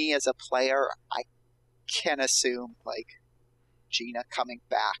me as a player, I can assume like Gina coming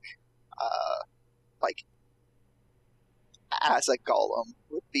back, like as a golem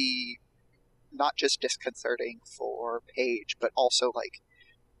would be not just disconcerting for Paige, but also like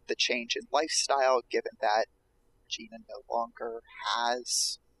the change in lifestyle, given that Gina no longer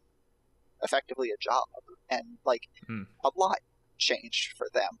has effectively a job, and like a lot changed for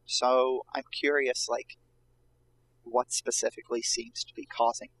them. So I'm curious, like, what specifically seems to be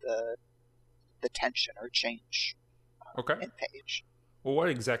causing the tension or change in Paige. Well, what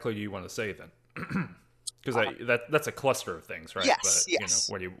exactly do you want to say then? Because that's a cluster of things, right? Yes, but, yes.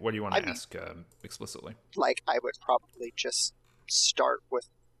 What do you want to ask explicitly? Like, I would probably just start with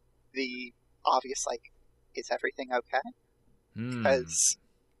the obvious, like, is everything okay? Because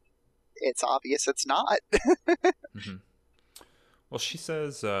it's obvious it's not. Mm-hmm. Well, she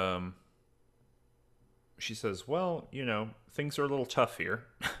says, well, things are a little tough here.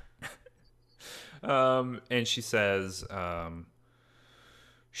 And she says, I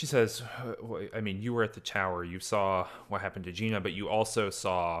mean, you were at the tower. You saw what happened to Gina, but you also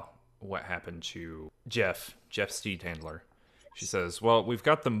saw what happened to Jeff Steedhandler. She says, well, we've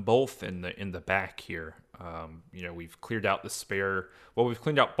got them both in the back here. We've cleared out we've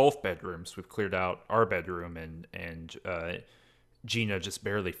cleaned out both bedrooms. We've cleared out our bedroom, and Gina just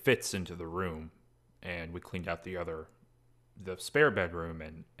barely fits into the room. And we cleaned out the spare bedroom,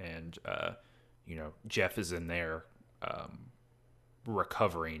 and Jeff is in there,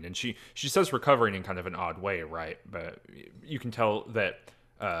 recovering. And she says recovering in kind of an odd way, right? But you can tell that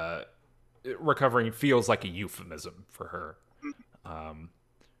recovering feels like a euphemism for her.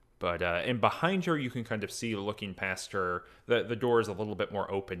 And behind her, you can kind of see, looking past her, the door is a little bit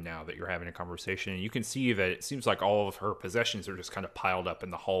more open now that you're having a conversation. And you can see that it seems like all of her possessions are just kind of piled up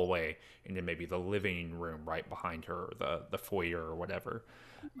in the hallway and in maybe the living room right behind her, or the foyer or whatever.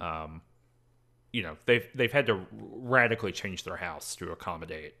 They've had to radically change their house to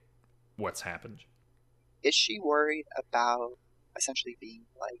accommodate what's happened. Is she worried about essentially being,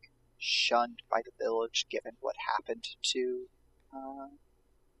 like, shunned by the village given what happened to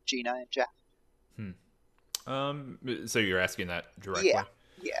Gina and Jeff? So you're asking that directly?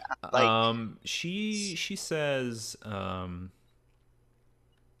 Yeah. Like, she says,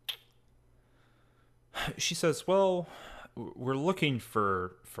 well, we're looking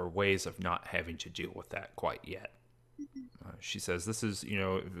for ways of not having to deal with that quite yet. She says, this is,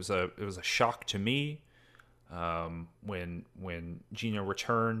 it was a shock to me when Gina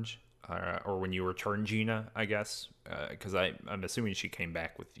returned, or when you returned Gina, I guess, because I'm assuming she came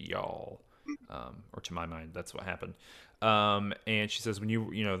back with y'all, or to my mind, that's what happened. And she says, when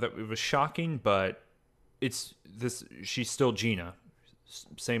that it was shocking, but she's still Gina,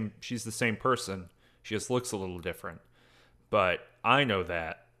 she's the same person. She just looks a little different. But I know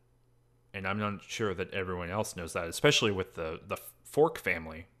that, and I'm not sure that everyone else knows that, especially with the Fork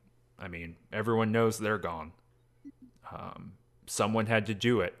family. I mean, everyone knows they're gone. Someone had to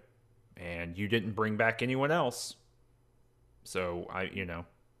do it, and you didn't bring back anyone else. So,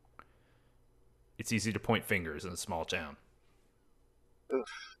 it's easy to point fingers in a small town.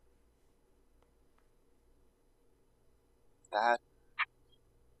 Oof. That...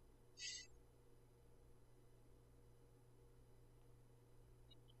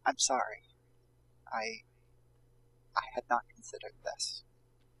 I'm sorry. I had not considered this.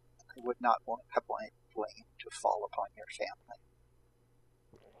 I would not have wanted blame to fall upon your family.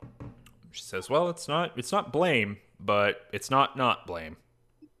 She says, well, it's not blame, but it's not blame.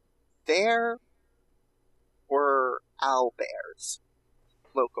 There were owlbears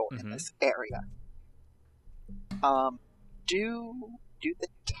local in this area. Do the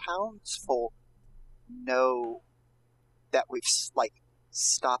townsfolk know that we've, like,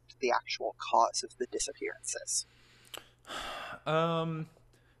 stopped the actual cause of the disappearances? No,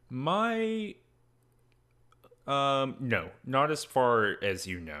 not as far as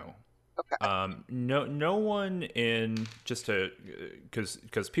you know. Okay. No one in, just to,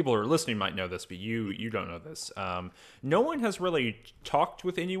 because people who are listening might know this, but you don't know this. No one has really talked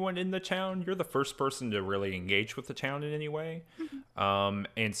with anyone in the town. You're the first person to really engage with the town in any way.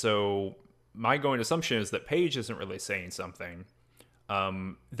 And so my going assumption is that Paige isn't really saying something.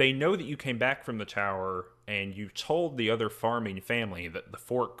 They know that you came back from the tower, and you told the other farming family that the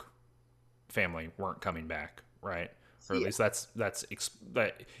Fork family weren't coming back, right? Or at least that's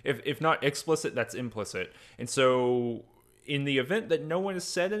if not explicit, that's implicit. And so, in the event that no one has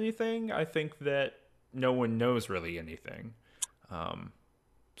said anything, I think that no one knows really anything.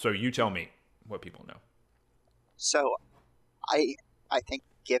 So you tell me what people know. So, I think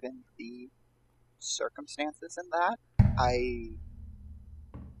given the circumstances in that. I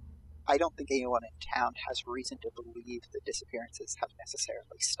I don't think anyone in town has reason to believe the disappearances have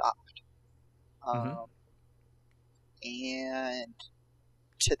necessarily stopped. Mm-hmm. And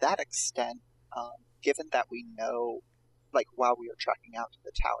to that extent, given that we know, like while we were trekking out to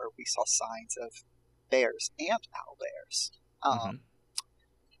the tower, we saw signs of bears and owlbears. Mm-hmm.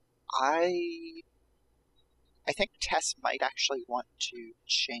 I think Tess might actually want to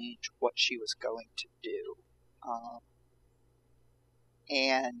change what she was going to do.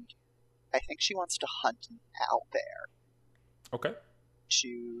 And I think she wants to hunt an owlbear Okay.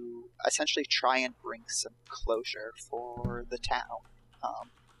 to essentially try and bring some closure for the town.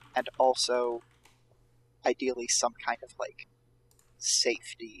 And also, ideally, some kind of, like,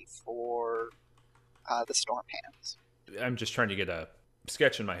 safety for the storm hands. I'm just trying to get a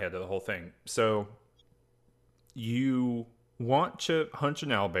sketch in my head of the whole thing. So you want to hunt an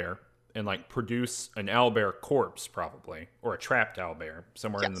owlbear and like produce an owlbear corpse, probably, or a trapped owlbear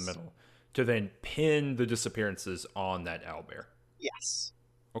somewhere in the middle, to then pin the disappearances on that owlbear. Yes.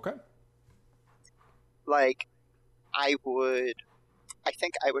 Okay. Like, I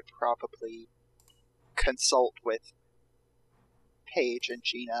think I would probably consult with Paige and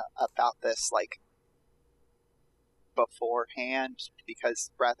Gina about this, like, beforehand,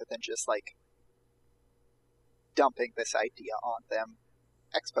 because rather than just, like, dumping this idea on them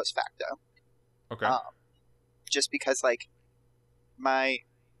ex post facto. Okay. Just because, like,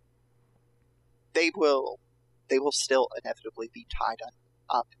 they will still inevitably be tied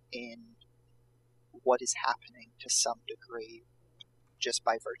up in what is happening to some degree, just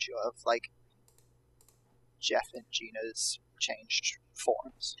by virtue of, like, Jeff and Gina's changed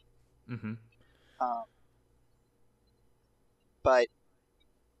forms. Mm-hmm. But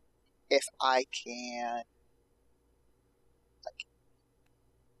if I can, like,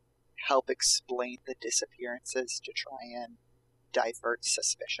 help explain the disappearances to try and divert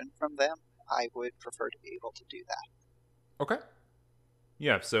suspicion from them, I would prefer to be able to do that. Okay.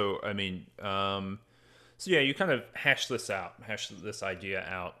 Yeah, so, I mean, so yeah, you kind of hash this idea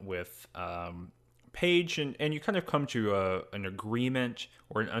out with Paige, and you kind of come to an agreement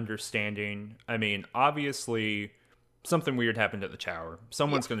or an understanding. I mean, obviously, something weird happened at the tower.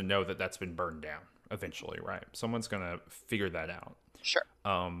 Someone's going to know that that's been burned down eventually, right? Someone's going to figure that out. Sure.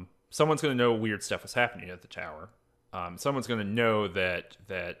 Someone's going to know weird stuff was happening at the tower. Someone's going to know that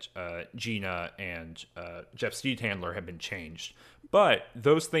Gina and Jeff Steedhandler have been changed. But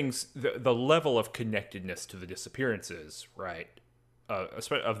those things, the level of connectedness to the disappearances, right,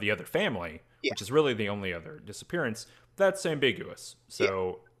 of the other family, which is really the only other disappearance, that's ambiguous.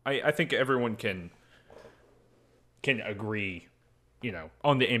 So I think everyone can agree,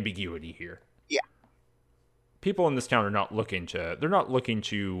 on the ambiguity here. Yeah. People in this town are not looking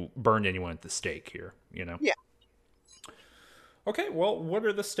to burn anyone at the stake here, Yeah. Okay, well, what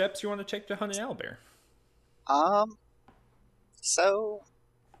are the steps you want to take to hunt an owlbear? So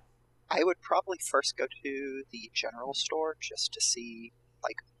I would probably first go to the general store just to see,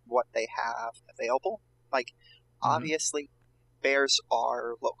 like, what they have available. Like, obviously, bears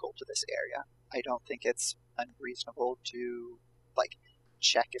are local to this area. I don't think it's unreasonable to, like,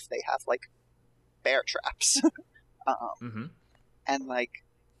 check if they have, like, bear traps. And, like,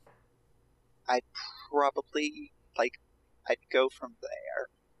 I'd probably, like, I'd go from there,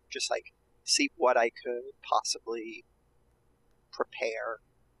 just, like, see what I could possibly prepare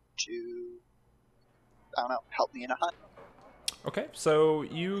to, I don't know, help me in a hunt. Okay, so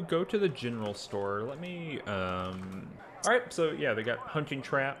you go to the general store. Let me, alright, so yeah, they got hunting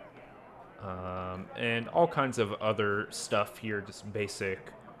trap, and all kinds of other stuff here, just basic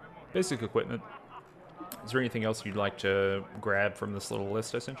equipment. Is there anything else you'd like to grab from this little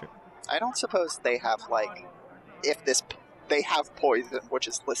list I sent you? I don't suppose they have, like, they have poison, which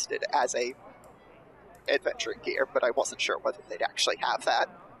is listed as a adventuring gear, but I wasn't sure whether they'd actually have that.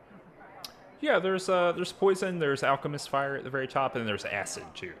 Yeah, there's poison, there's alchemist fire at the very top, and there's acid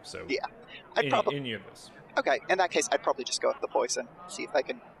too. So yeah, any of this. Okay, in that case, I'd probably just go with the poison. See if I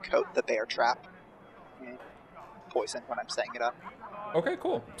can coat the bear trap in poison when I'm setting it up. Okay,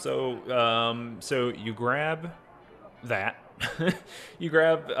 cool. So so you grab that. You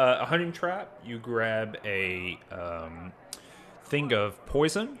grab a hunting trap. You grab a thing of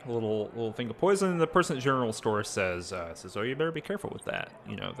poison, a little thing of poison. The person at the general store says, "Oh, you better be careful with that.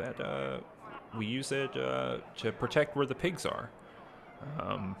 That we use it to protect where the pigs are.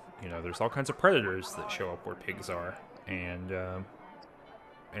 There's all kinds of predators that show up where pigs are, and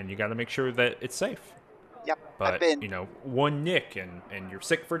you got to make sure that it's safe. Yep, But one nick and you're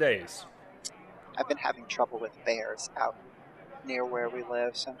sick for days." I've been having trouble with bears out near where we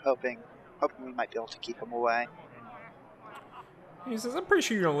live, so I'm hoping hoping we might be able to keep him away. He says, I'm pretty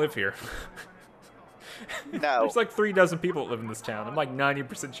sure you don't live here. No. There's like 36 people that live in this town. I'm like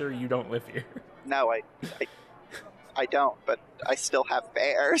 90% sure you don't live here. No, I don't, but I still have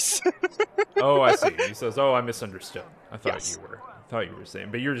bears. Oh, I see. He says, "Oh, I misunderstood. I thought Yes. you were saying,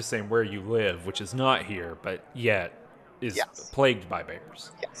 but you're just saying where you live, which is not here, but yet is Yes. plagued by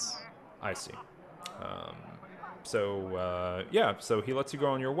bears." Yes. I see. So he lets you go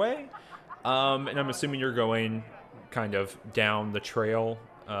on your way, and I'm assuming you're going kind of down the trail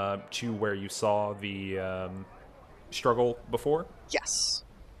to where you saw the struggle before. Yes.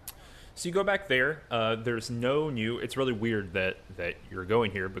 So you go back there. There's no new. It's really weird that you're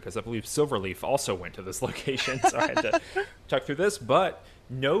going here because I believe Silverleaf also went to this location, so I had to talk through this. But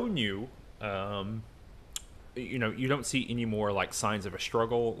no new. You don't see any more like signs of a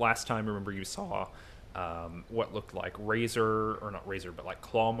struggle. Last time, remember, you saw what looked like like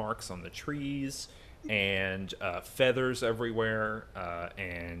claw marks on the trees and feathers everywhere.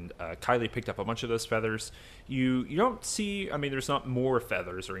 And Kylie picked up a bunch of those feathers. You don't see, I mean, there's not more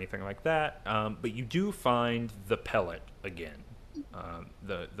feathers or anything like that, but you do find the pellet again.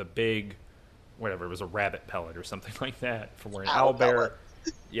 The big, whatever, it was a rabbit pellet or something like that for where an Owl owlbear. pellet.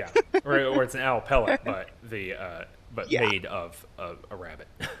 Yeah, or it's an owl pellet, but Yeah. made of a rabbit.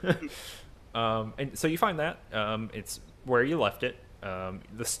 And so you find that it's where you left it.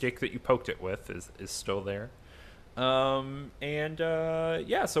 The stick that you poked it with is still there. So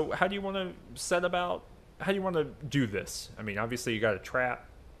how do you want to set about? How do you want to do this? I mean, obviously you got a trap,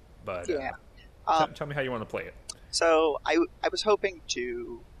 but Yeah. tell me how you want to play it. So I was hoping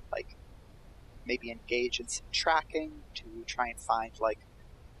to like maybe engage in some tracking to try and find like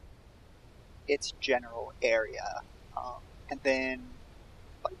its general area, and then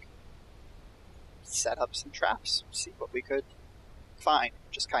like set up some traps, see what we could find.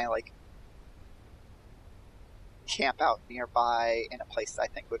 Just kind of like camp out nearby in a place that I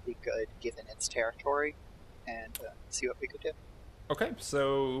think would be good given its territory, and see what we could do. Okay,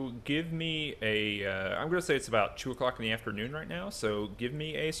 so give me a. I'm going to say it's about 2:00 in the afternoon right now. So give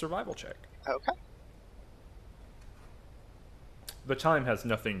me a survival check. Okay. The time has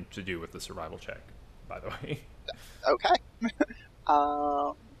nothing to do with the survival check, by the way. Okay.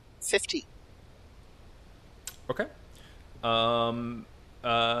 15. Okay.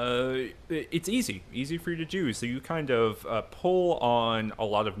 It's easy for you to do. So you kind of pull on a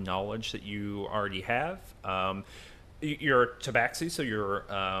lot of knowledge that you already have. Your tabaxi, so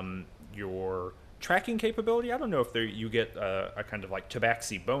your tracking capability. I don't know if you get a kind of like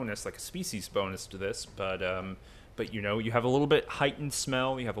tabaxi bonus, like a species bonus to this, but you have a little bit heightened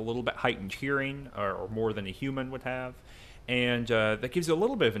smell, you have a little bit heightened hearing, or more than a human would have. And that gives you a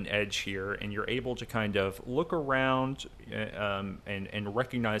little bit of an edge here, and you're able to kind of look around and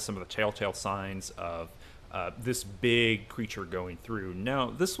recognize some of the telltale signs of this big creature going through. Now,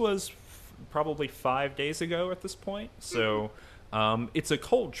 this was probably 5 days ago at this point, so it's a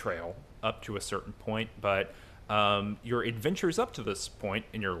cold trail up to a certain point, but your adventures up to this point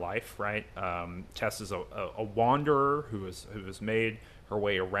in your life, right? Tess is a wanderer who has made her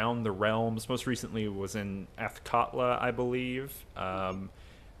way around the realms. Most recently was in Athkatla, I believe, kind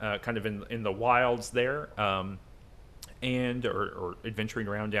of in the wilds there, or adventuring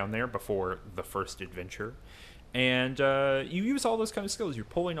around down there before the first adventure. And you use all those kind of skills. You're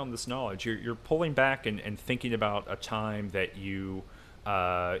pulling on this knowledge. You're pulling back and thinking about a time that you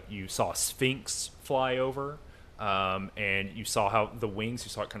saw a sphinx fly over. And you saw how the wings, you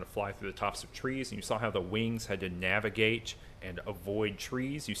saw it kind of fly through the tops of trees, and you saw how the wings had to navigate and avoid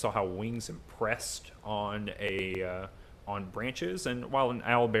trees. You saw how wings impressed on on branches. And while an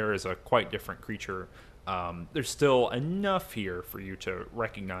owlbear is a quite different creature, there's still enough here for you to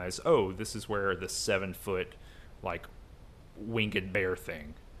recognize, oh, this is where the 7-foot, like, winged bear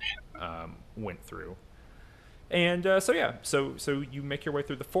thing went through. And so you make your way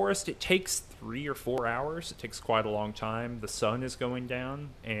through the forest. It takes 3 or 4 hours. It takes quite a long time. The sun is going down,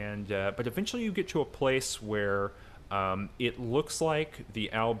 and but eventually you get to a place where it looks like the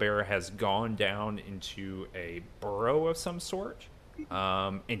owlbear has gone down into a burrow of some sort,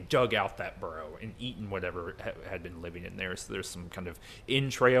 and dug out that burrow and eaten whatever had been living in there. So there's some kind of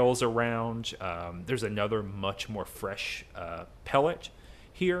entrails around. There's another much more fresh pellet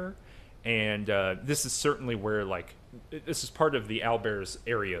here. And this is certainly where, like, this is part of the owlbear's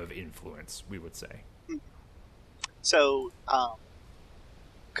area of influence, we would say. So,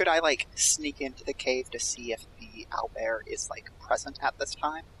 could I, like, sneak into the cave to see if the owlbear is, like, present at this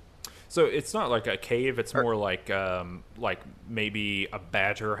time? So it's not like a cave. It's more like maybe a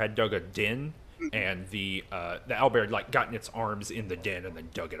badger had dug a den, and the owlbear, like, gotten its arms in the den and then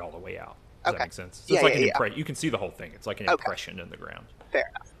dug it all the way out. Does that Okay. make sense? So Yeah, it's like yeah, an yeah. you can see the whole thing. It's like an Okay. impression in the ground. Fair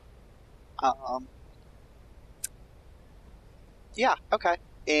enough. Yeah, okay.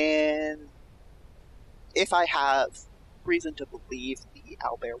 And if I have reason to believe the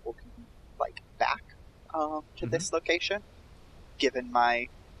owlbear will be, like, back to this location, given my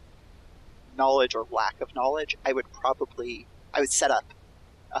knowledge or lack of knowledge, I would set up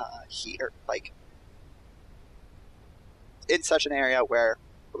here, like, in such an area where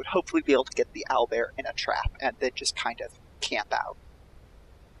I would hopefully be able to get the owlbear in a trap and then just kind of camp out.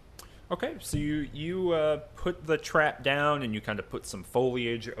 Okay, so you put the trap down and you kind of put some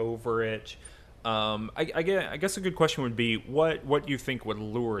foliage over it. I guess a good question would be what you think would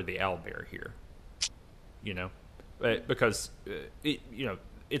lure the owlbear here. You know, because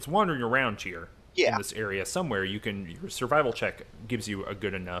it's wandering around here in Yeah. this area somewhere. Your survival check gives you a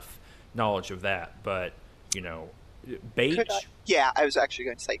good enough knowledge of that, but bait. Yeah, I was actually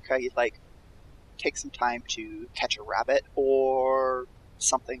going to say, could I, like, take some time to catch a rabbit or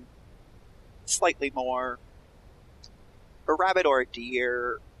something slightly more, a rabbit or a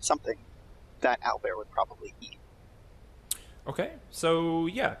deer, something that owlbear would probably eat. Okay, so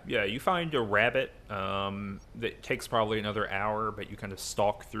yeah, you find a rabbit that takes probably another hour, but you kind of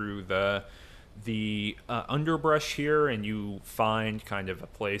stalk through the underbrush here, and you find kind of a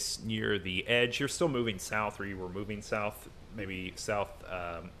place near the edge. You're still moving south, or you were moving south, maybe south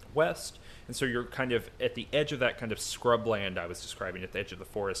west, and so you're kind of at the edge of that kind of scrubland I was describing, at the edge of the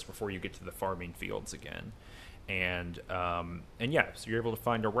forest before you get to the farming fields again. And yeah, so you're able to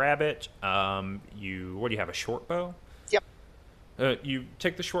find a rabbit. What do you have, a short bow? Yep. You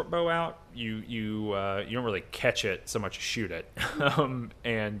take the short bow out. You don't really catch it so much as shoot it,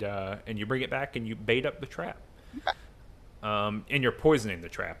 and you bring it back and you bait up the trap. Okay. And you're poisoning the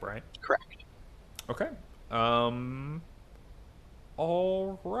trap, right? Correct. Okay.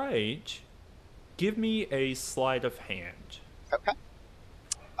 All right. Give me a sleight of hand. Okay.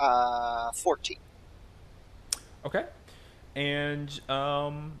 14. Okay. And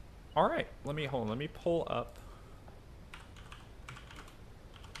all right. Let me pull up.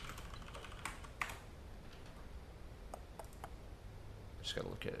 Just gotta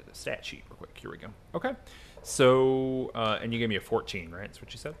look at the stat sheet real quick. Here we go. Okay. So and you gave me a 14, right? That's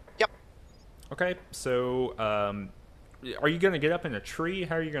what you said? Yep. Okay. So are you gonna get up in a tree?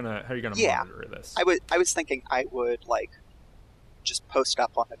 How are you gonna monitor this? I was thinking I would, like, just post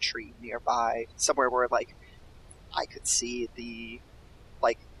up on a tree nearby, somewhere where, like, I could see the,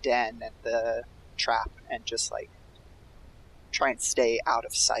 like, den and the trap, and just, like, try and stay out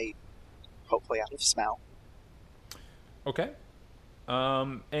of sight, hopefully out of smell. Okay.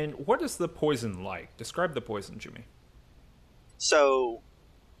 And what is the poison like? Describe the poison to me. So,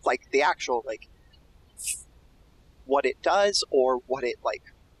 like, the actual, like, what it does, or what it, like,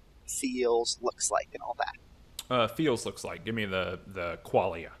 feels, looks like, and all that. Feels looks like. Give me the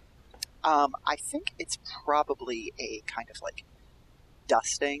qualia. I think it's probably a kind of, like,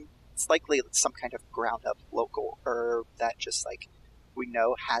 dusting. It's likely some kind of ground up local herb that just, like, we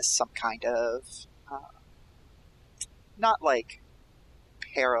know has some kind of not, like,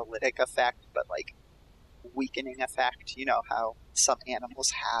 paralytic effect, but, like, weakening effect. You know how some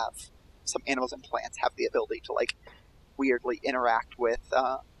animals and plants have the ability to, like, weirdly interact with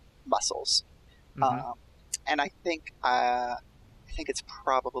muscles. Mm-hmm. And I think it's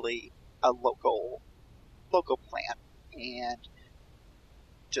probably a local plant, and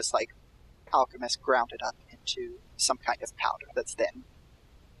just, like, alchemists ground it up into some kind of powder that's then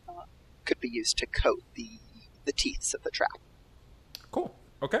could be used to coat the teeth of the trap. Cool.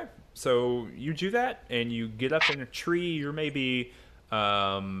 Okay. So you do that, and you get up in a tree. You're maybe,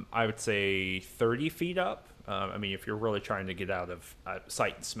 I would say, 30 feet up. I mean, if you're really trying to get out of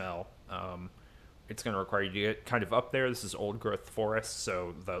sight and smell, it's going to require you to get kind of up there. This is old growth forest,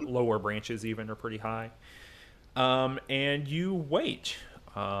 so the lower branches even are pretty high. And you wait.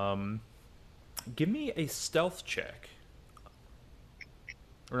 Give me a stealth check.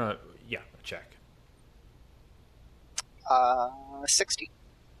 Or not, yeah, a check. 60.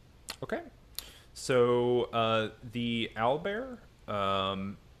 Okay. So the owlbear,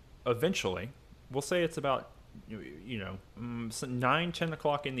 eventually, we'll say it's about 9, 10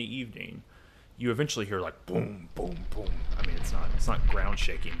 o'clock in the evening. You eventually hear, like, boom, boom, boom. I mean, it's not ground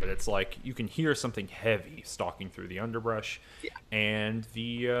shaking, but it's like you can hear something heavy stalking through the underbrush. Yeah. And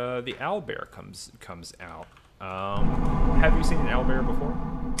the owlbear comes out. Have you seen an owlbear before?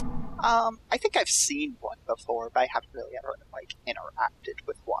 I think I've seen one before, but I haven't really ever, like, interacted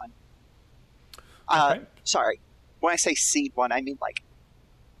with one. Okay. Sorry. When I say seen one, I mean, like,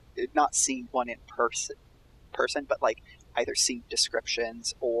 not seen one in person, but, like, either seen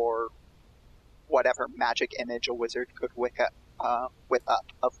descriptions or whatever magic image a wizard could whip up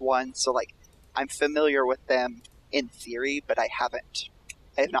of one. So like, I'm familiar with them in theory, but I have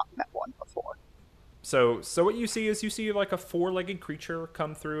not met one before. So what you see is like a four-legged creature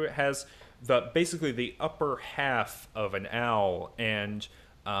come through. It has basically the upper half of an owl, and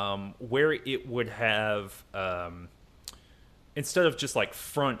where it would have instead of just like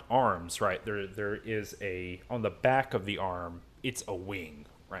front arms, right? There is on the back of the arm, it's a wing,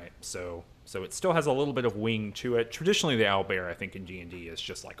 right? So it still has a little bit of wing to it. Traditionally, the owlbear, I think, in D&D is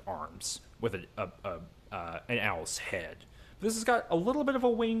just like arms with an owl's head. This has got a little bit of a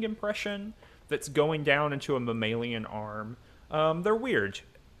wing impression that's going down into a mammalian arm. They're weird.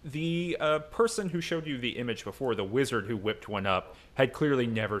 The person who showed you the image before, the wizard who whipped one up, had clearly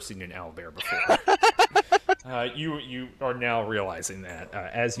never seen an owlbear before. You are now realizing that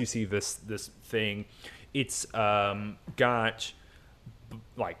as you see this thing. It's got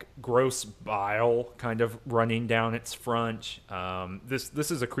like gross bile kind of running down its front.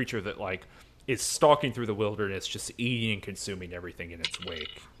 This is a creature that like is stalking through the wilderness, just eating and consuming everything in its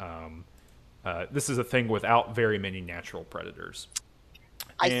wake. This is a thing without very many natural predators.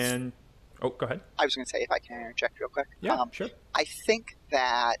 Go ahead. I was going to say, if I can interject real quick. Yeah, sure. I think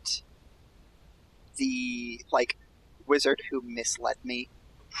that the wizard who misled me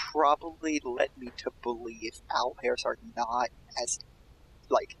probably led me to believe owlbears are not as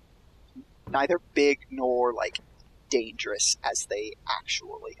neither big nor dangerous as they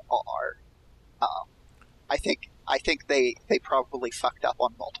actually are. I think they probably fucked up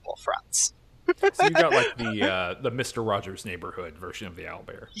on multiple fronts. So you got like the Mr. Rogers' Neighborhood version of the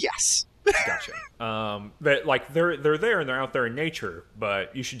owlbear. Yes. Gotcha. That like they're there and they're out there in nature,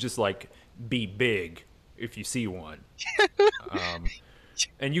 but you should just like be big if you see one.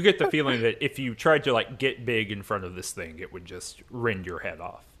 And you get the feeling that if you tried to like get big in front of this thing, it would just rend your head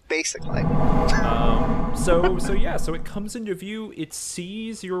off. Basically. So it comes into view. It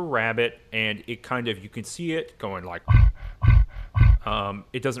sees your rabbit, and it kind of, you can see it going like.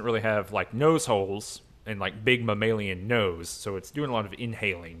 It doesn't really have like nose holes and like big mammalian nose, so it's doing a lot of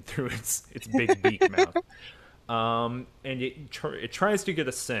inhaling through its big beak mouth. And it tries to get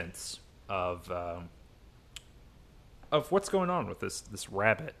a sense of what's going on with this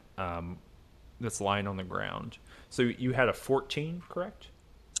rabbit that's lying on the ground. So you had a 14, correct?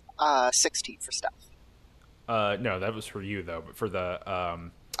 16 for stealth. No, that was for you though, but for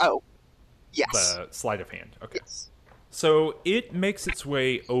the yes, the sleight of hand. Okay. Yes. So it makes its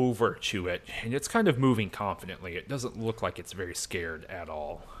way over to it, and it's kind of moving confidently. It doesn't look like it's very scared at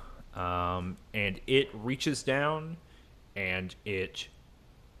all. And it reaches down, and it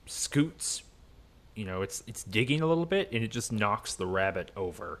scoots. You know, it's digging a little bit, and it just knocks the rabbit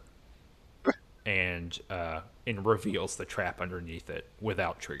over, and reveals the trap underneath it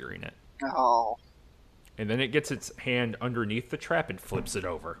without triggering it. Oh. And then it gets its hand underneath the trap and flips it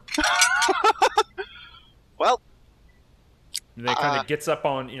over. Well. And then it kind of gets up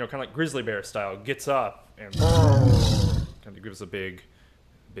on, kind of like grizzly bear style, gets up and kind of gives a big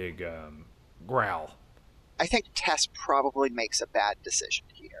growl. I think Tess probably makes a bad decision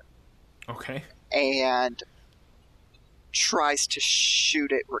here. Okay. And tries to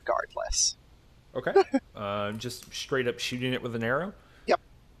shoot it regardless. Okay. Just straight up shooting it with an arrow? Yep.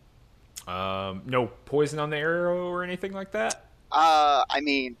 No poison on the arrow or anything like that? I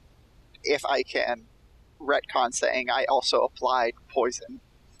mean, if I can retcon saying I also applied poison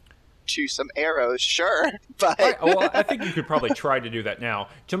to some arrows, sure, but right, well, I think you could probably try to do that now.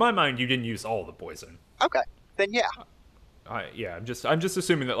 To my mind, you didn't use all the poison. Okay, then yeah. I'm just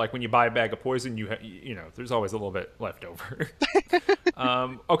assuming that like when you buy a bag of poison, there's always a little bit left over.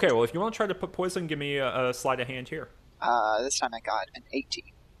 Okay, well, if you want to try to put poison, give me a sleight of hand here. This time I got an 18.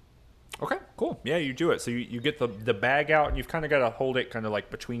 Okay, cool. Yeah, you do it. So you get the bag out, and you've kind of got to hold it kind of like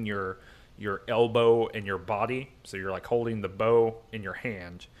between your elbow and your body. So you're like holding the bow in your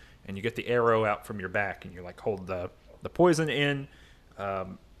hand, and you get the arrow out from your back, and you like hold the poison in,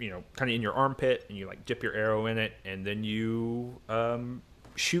 kind of in your armpit, and you like dip your arrow in it, and then you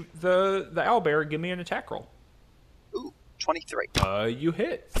shoot the owlbear. Give me an attack roll. Ooh, 23. You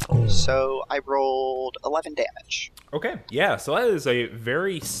hit. So I rolled 11 damage. Okay, yeah. So that is a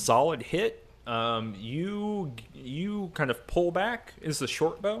very solid hit. You kind of pull back. It's a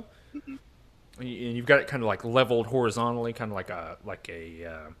short bow. Mm-hmm. And you've got it kind of like leveled horizontally, kind of like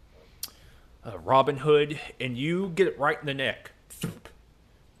a Robin Hood, and you get it right in the neck.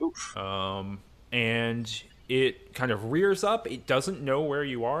 Oof. And it kind of rears up. It doesn't know where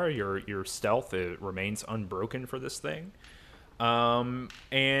you are. Your stealth, it remains unbroken for this thing.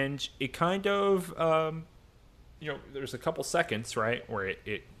 And it kind of, there's a couple seconds, right, where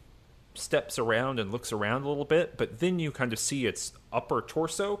it steps around and looks around a little bit, but then you kind of see its upper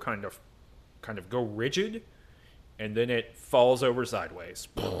torso kind of go rigid, and then it falls over sideways.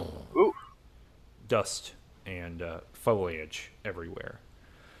 Ooh. Dust and foliage everywhere.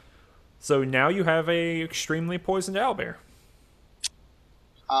 So now you have a extremely poisoned owlbear.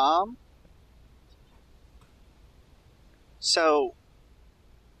 So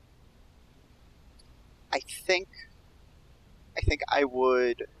I think I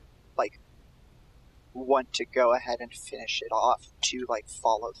would like want to go ahead and finish it off to like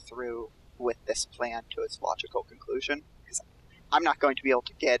follow through with this plan to its logical conclusion, because I'm not going to be able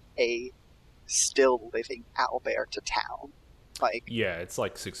to get a still living owlbear to town. Like, yeah, it's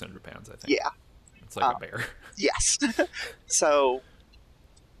like 600 pounds, I think. Yeah, it's like a bear. Yes. So,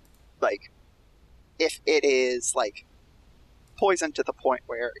 like, if it is like poisoned to the point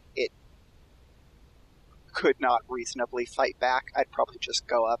where it could not reasonably fight back, I'd probably just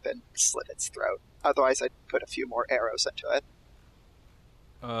go up and slit its throat. Otherwise, I'd put a few more arrows into it.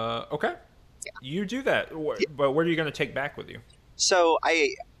 Okay. Yeah. You do that, Yeah. But what are you going to take back with you? So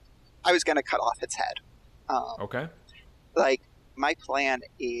I was going to cut off its head. Okay. Like, my plan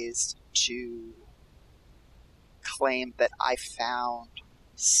is to claim that I found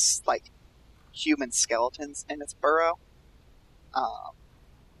like human skeletons in its burrow,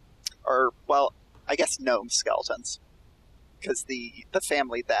 or well, I guess gnome skeletons, because the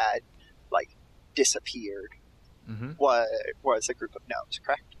family that like disappeared Mm-hmm. was a group of gnomes,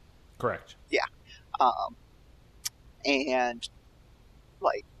 correct? Correct. Yeah. And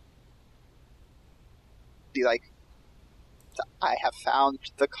like be like, I have found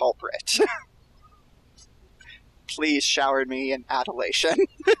the culprit. Please shower me in adulation.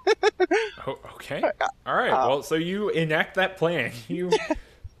 Oh, okay. All right. Well, so you enact that plan. You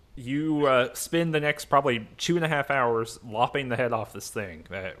spend the next probably 2.5 hours lopping the head off this thing,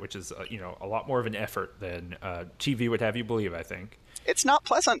 which is a lot more of an effort than TV would have you believe. I think It's not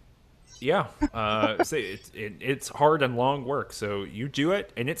pleasant. Yeah, so it's hard and long work. So you do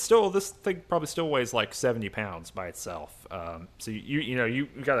it, and this thing probably still weighs like 70 pounds by itself. So you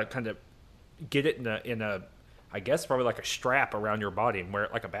gotta kind of get it in a I guess probably like a strap around your body and wear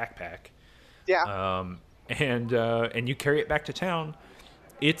it like a backpack. Yeah. And you carry it back to town.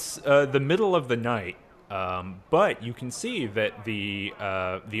 It's the middle of the night, but you can see that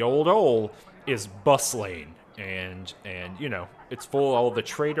the old owl is bustling, and it's full of all the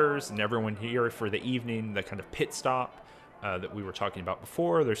traders and everyone here for the evening, the kind of pit stop that we were talking about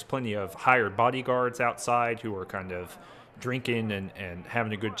before. There's plenty of hired bodyguards outside who are kind of drinking and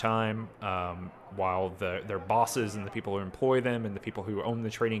having a good time, while their bosses and the people who employ them and the people who own the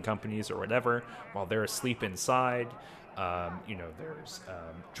trading companies or whatever, while they're asleep inside. There's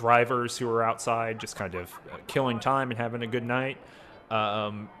drivers who are outside just kind of killing time and having a good night.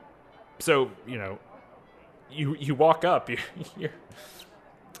 So you walk up, you're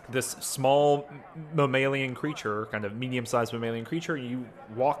this small mammalian creature, kind of medium-sized mammalian creature. You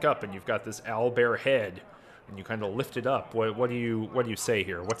walk up and you've got this owlbear head, and you kind of lift it up. What do you say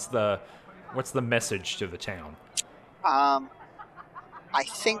here? What's the message to the town? I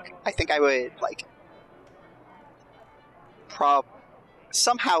think I would like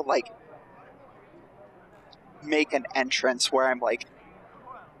somehow like make an entrance where I'm like,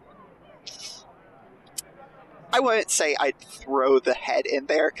 I wouldn't say I'd throw the head in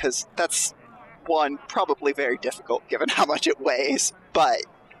there, because that's one, probably very difficult given how much it weighs, but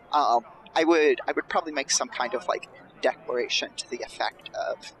I would probably make some kind of like declaration to the effect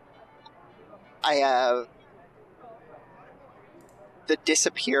of, I have the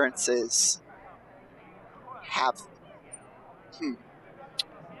disappearances have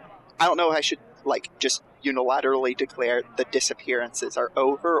I don't know if I should like just unilaterally declare the disappearances are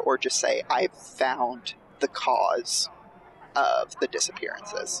over, or just say I've found the cause of the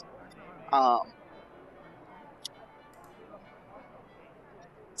disappearances. I'm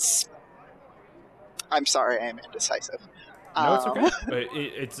sorry, I am indecisive. No, it's okay. But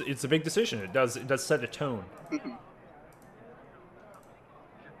it's a big decision. It does set a tone. Mm-hmm.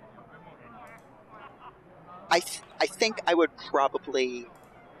 I think I would probably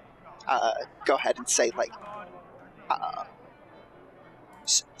go ahead and say like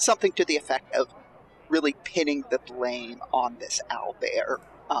something to the effect of really pinning the blame on this owlbear,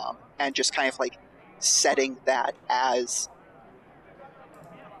 and just kind of like setting that as,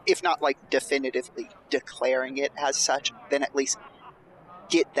 if not like definitively declaring it as such, then at least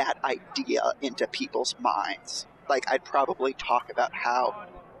get that idea into people's minds. Like, I'd probably talk about how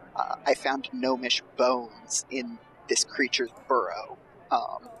I found gnomish bones in this creature's burrow,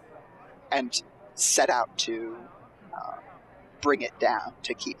 and set out to bring it down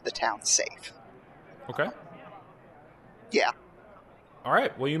to keep the town safe. Okay. Yeah. All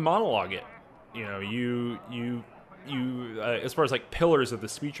right. Well, you monologue it. You know, you as far as like pillars of the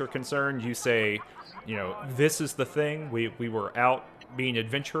speech are concerned, you say, you know, this is the thing. We were out being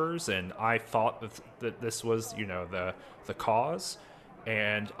adventurers, and I thought that this was, you know, the cause,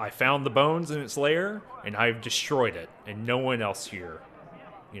 and I found the bones in its lair, and I've destroyed it, and no one else here.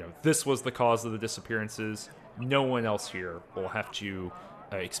 You know, this was the cause of the disappearances. No one else here will have to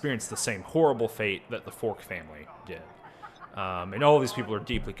experience the same horrible fate that the Fork family did. And all these people are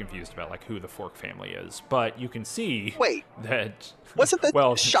deeply confused about like who the Fork family is. But you can see that wasn't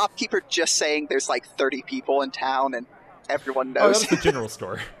the shopkeeper just saying there's like 30 people in town and everyone knows? Oh, that was the general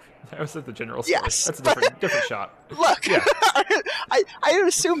store. That was at the general store. Yes. That's a different shop. Look, yeah. I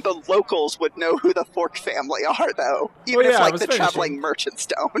assume the locals would know who the Fork family are, though. Even if like the traveling merchants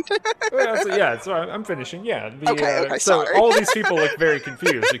don't. So I'm finishing. Yeah. Okay, so sorry. all these people look very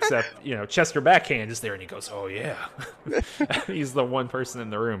confused, except, you know, Chester Backhand is there, and he goes, "Oh yeah." He's the one person in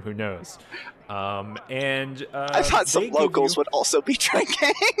the room who knows. I thought some locals would also be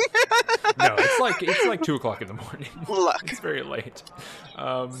drinking. No, it's like 2:00 in the morning. Look, it's very late.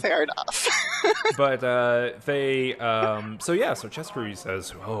 Fair enough. But so Chester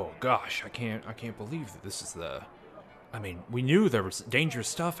says, "Oh gosh, I can't believe that this is the. I mean, we knew there was dangerous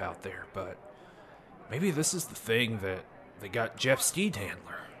stuff out there, but maybe this is the thing that they got Jeff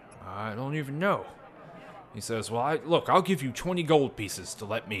Steedhandler. I don't even know." He says, "Well, I'll give you 20 gold pieces to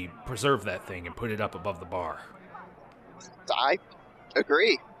let me preserve that thing and put it up above the bar." I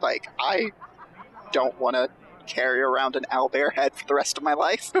agree. Like, I don't want to carry around an owlbear head for the rest of my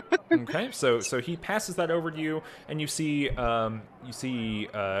life. Okay, so he passes that over to you, and you see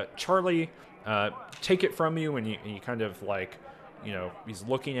Charlie take it from you, and you kind of like, you know, he's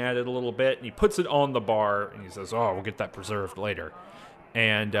looking at it a little bit, and he puts it on the bar, and he says, "Oh, we'll get that preserved later."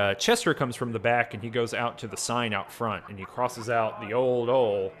 And Chester comes from the back, and he goes out to the sign out front, and he crosses out the old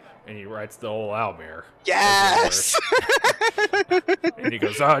Ole, and he writes the old owlbear. Yes! And he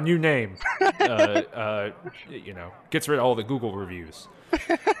goes, new name. You know, gets rid of all the Google reviews.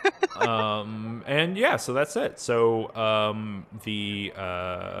 And yeah, so that's it. So the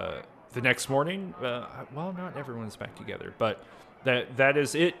next morning, well, not everyone's back together, but that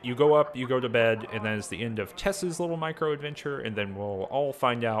is it. You go up, you go to bed, and that is the end of Tess's little micro adventure, and then we'll all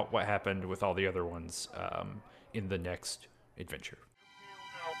find out what happened with all the other ones in the next adventure.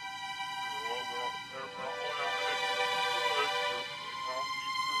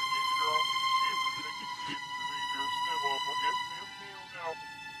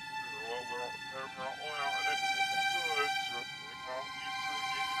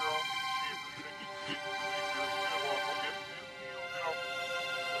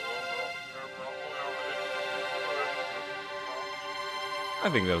 I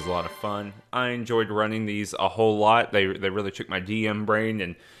think that was a lot of fun. I enjoyed running these a whole lot. They really took my DM brain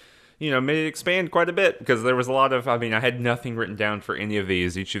and, you know, made it expand quite a bit, because there was a lot of, I mean, I had nothing written down for any of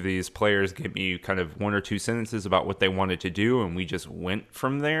these. Each of these players gave me kind of one or two sentences about what they wanted to do, and we just went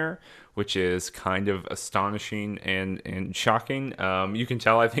from there, which is kind of astonishing and shocking. You can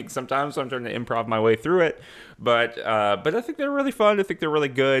tell, I think, sometimes I'm trying to improv my way through it, but I think they're really fun. I think they're really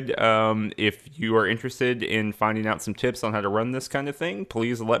good. If you are interested in finding out some tips on how to run this kind of thing,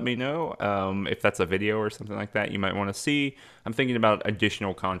 please let me know. If that's a video or something like that you might want to see. I'm thinking about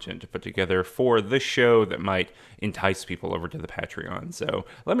additional content to put together for this show that might entice people over to the Patreon. So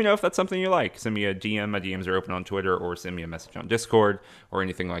let me know if that's something you like. Send me a DM. My DMs are open on Twitter, or send me a message on Discord or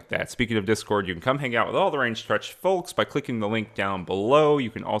anything like that. Speaking of Discord, you can come hang out with all the Range Touch folks by clicking the link down below. You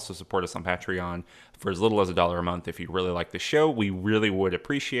can also support us on Patreon for as little as $1 a month if you really like the show. We really would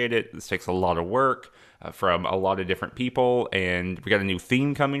appreciate it. This takes a lot of work from a lot of different people, and we got a new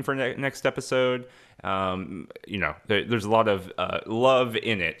theme coming for next episode. You know, there's a lot of love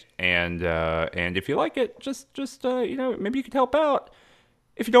in it, and if you like it, just you know, maybe you could help out.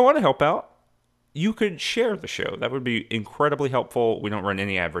 If you don't want to help out, you could share the show. That would be incredibly helpful. We don't run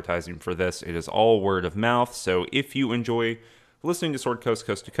any advertising for this. It is all word of mouth. So if you enjoy listening to Sword Coast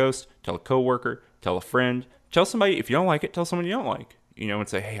Coast to Coast, tell a coworker, tell a friend, tell somebody. If you don't like it, tell someone you don't like. You know, and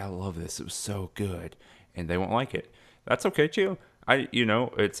say, "Hey, I love this. It was so good," and they won't like it. That's okay too. You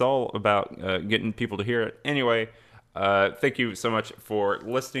know, it's all about getting people to hear it. Anyway, thank you so much for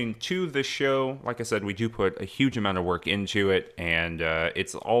listening to the show. Like I said, we do put a huge amount of work into it, and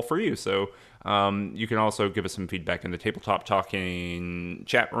it's all for you. So you can also give us some feedback in the Tabletop Talking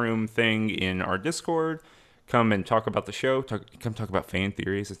chat room thing in our Discord. Come and talk about the show. Come talk about fan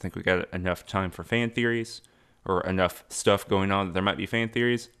theories. I think we got enough time for fan theories. or enough stuff going on that there might be fan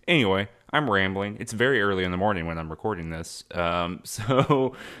theories. Anyway, I'm rambling. It's very early in the morning when I'm recording this. Yeah,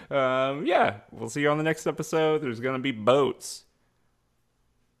 we'll see you on the next episode. There's going to be boats.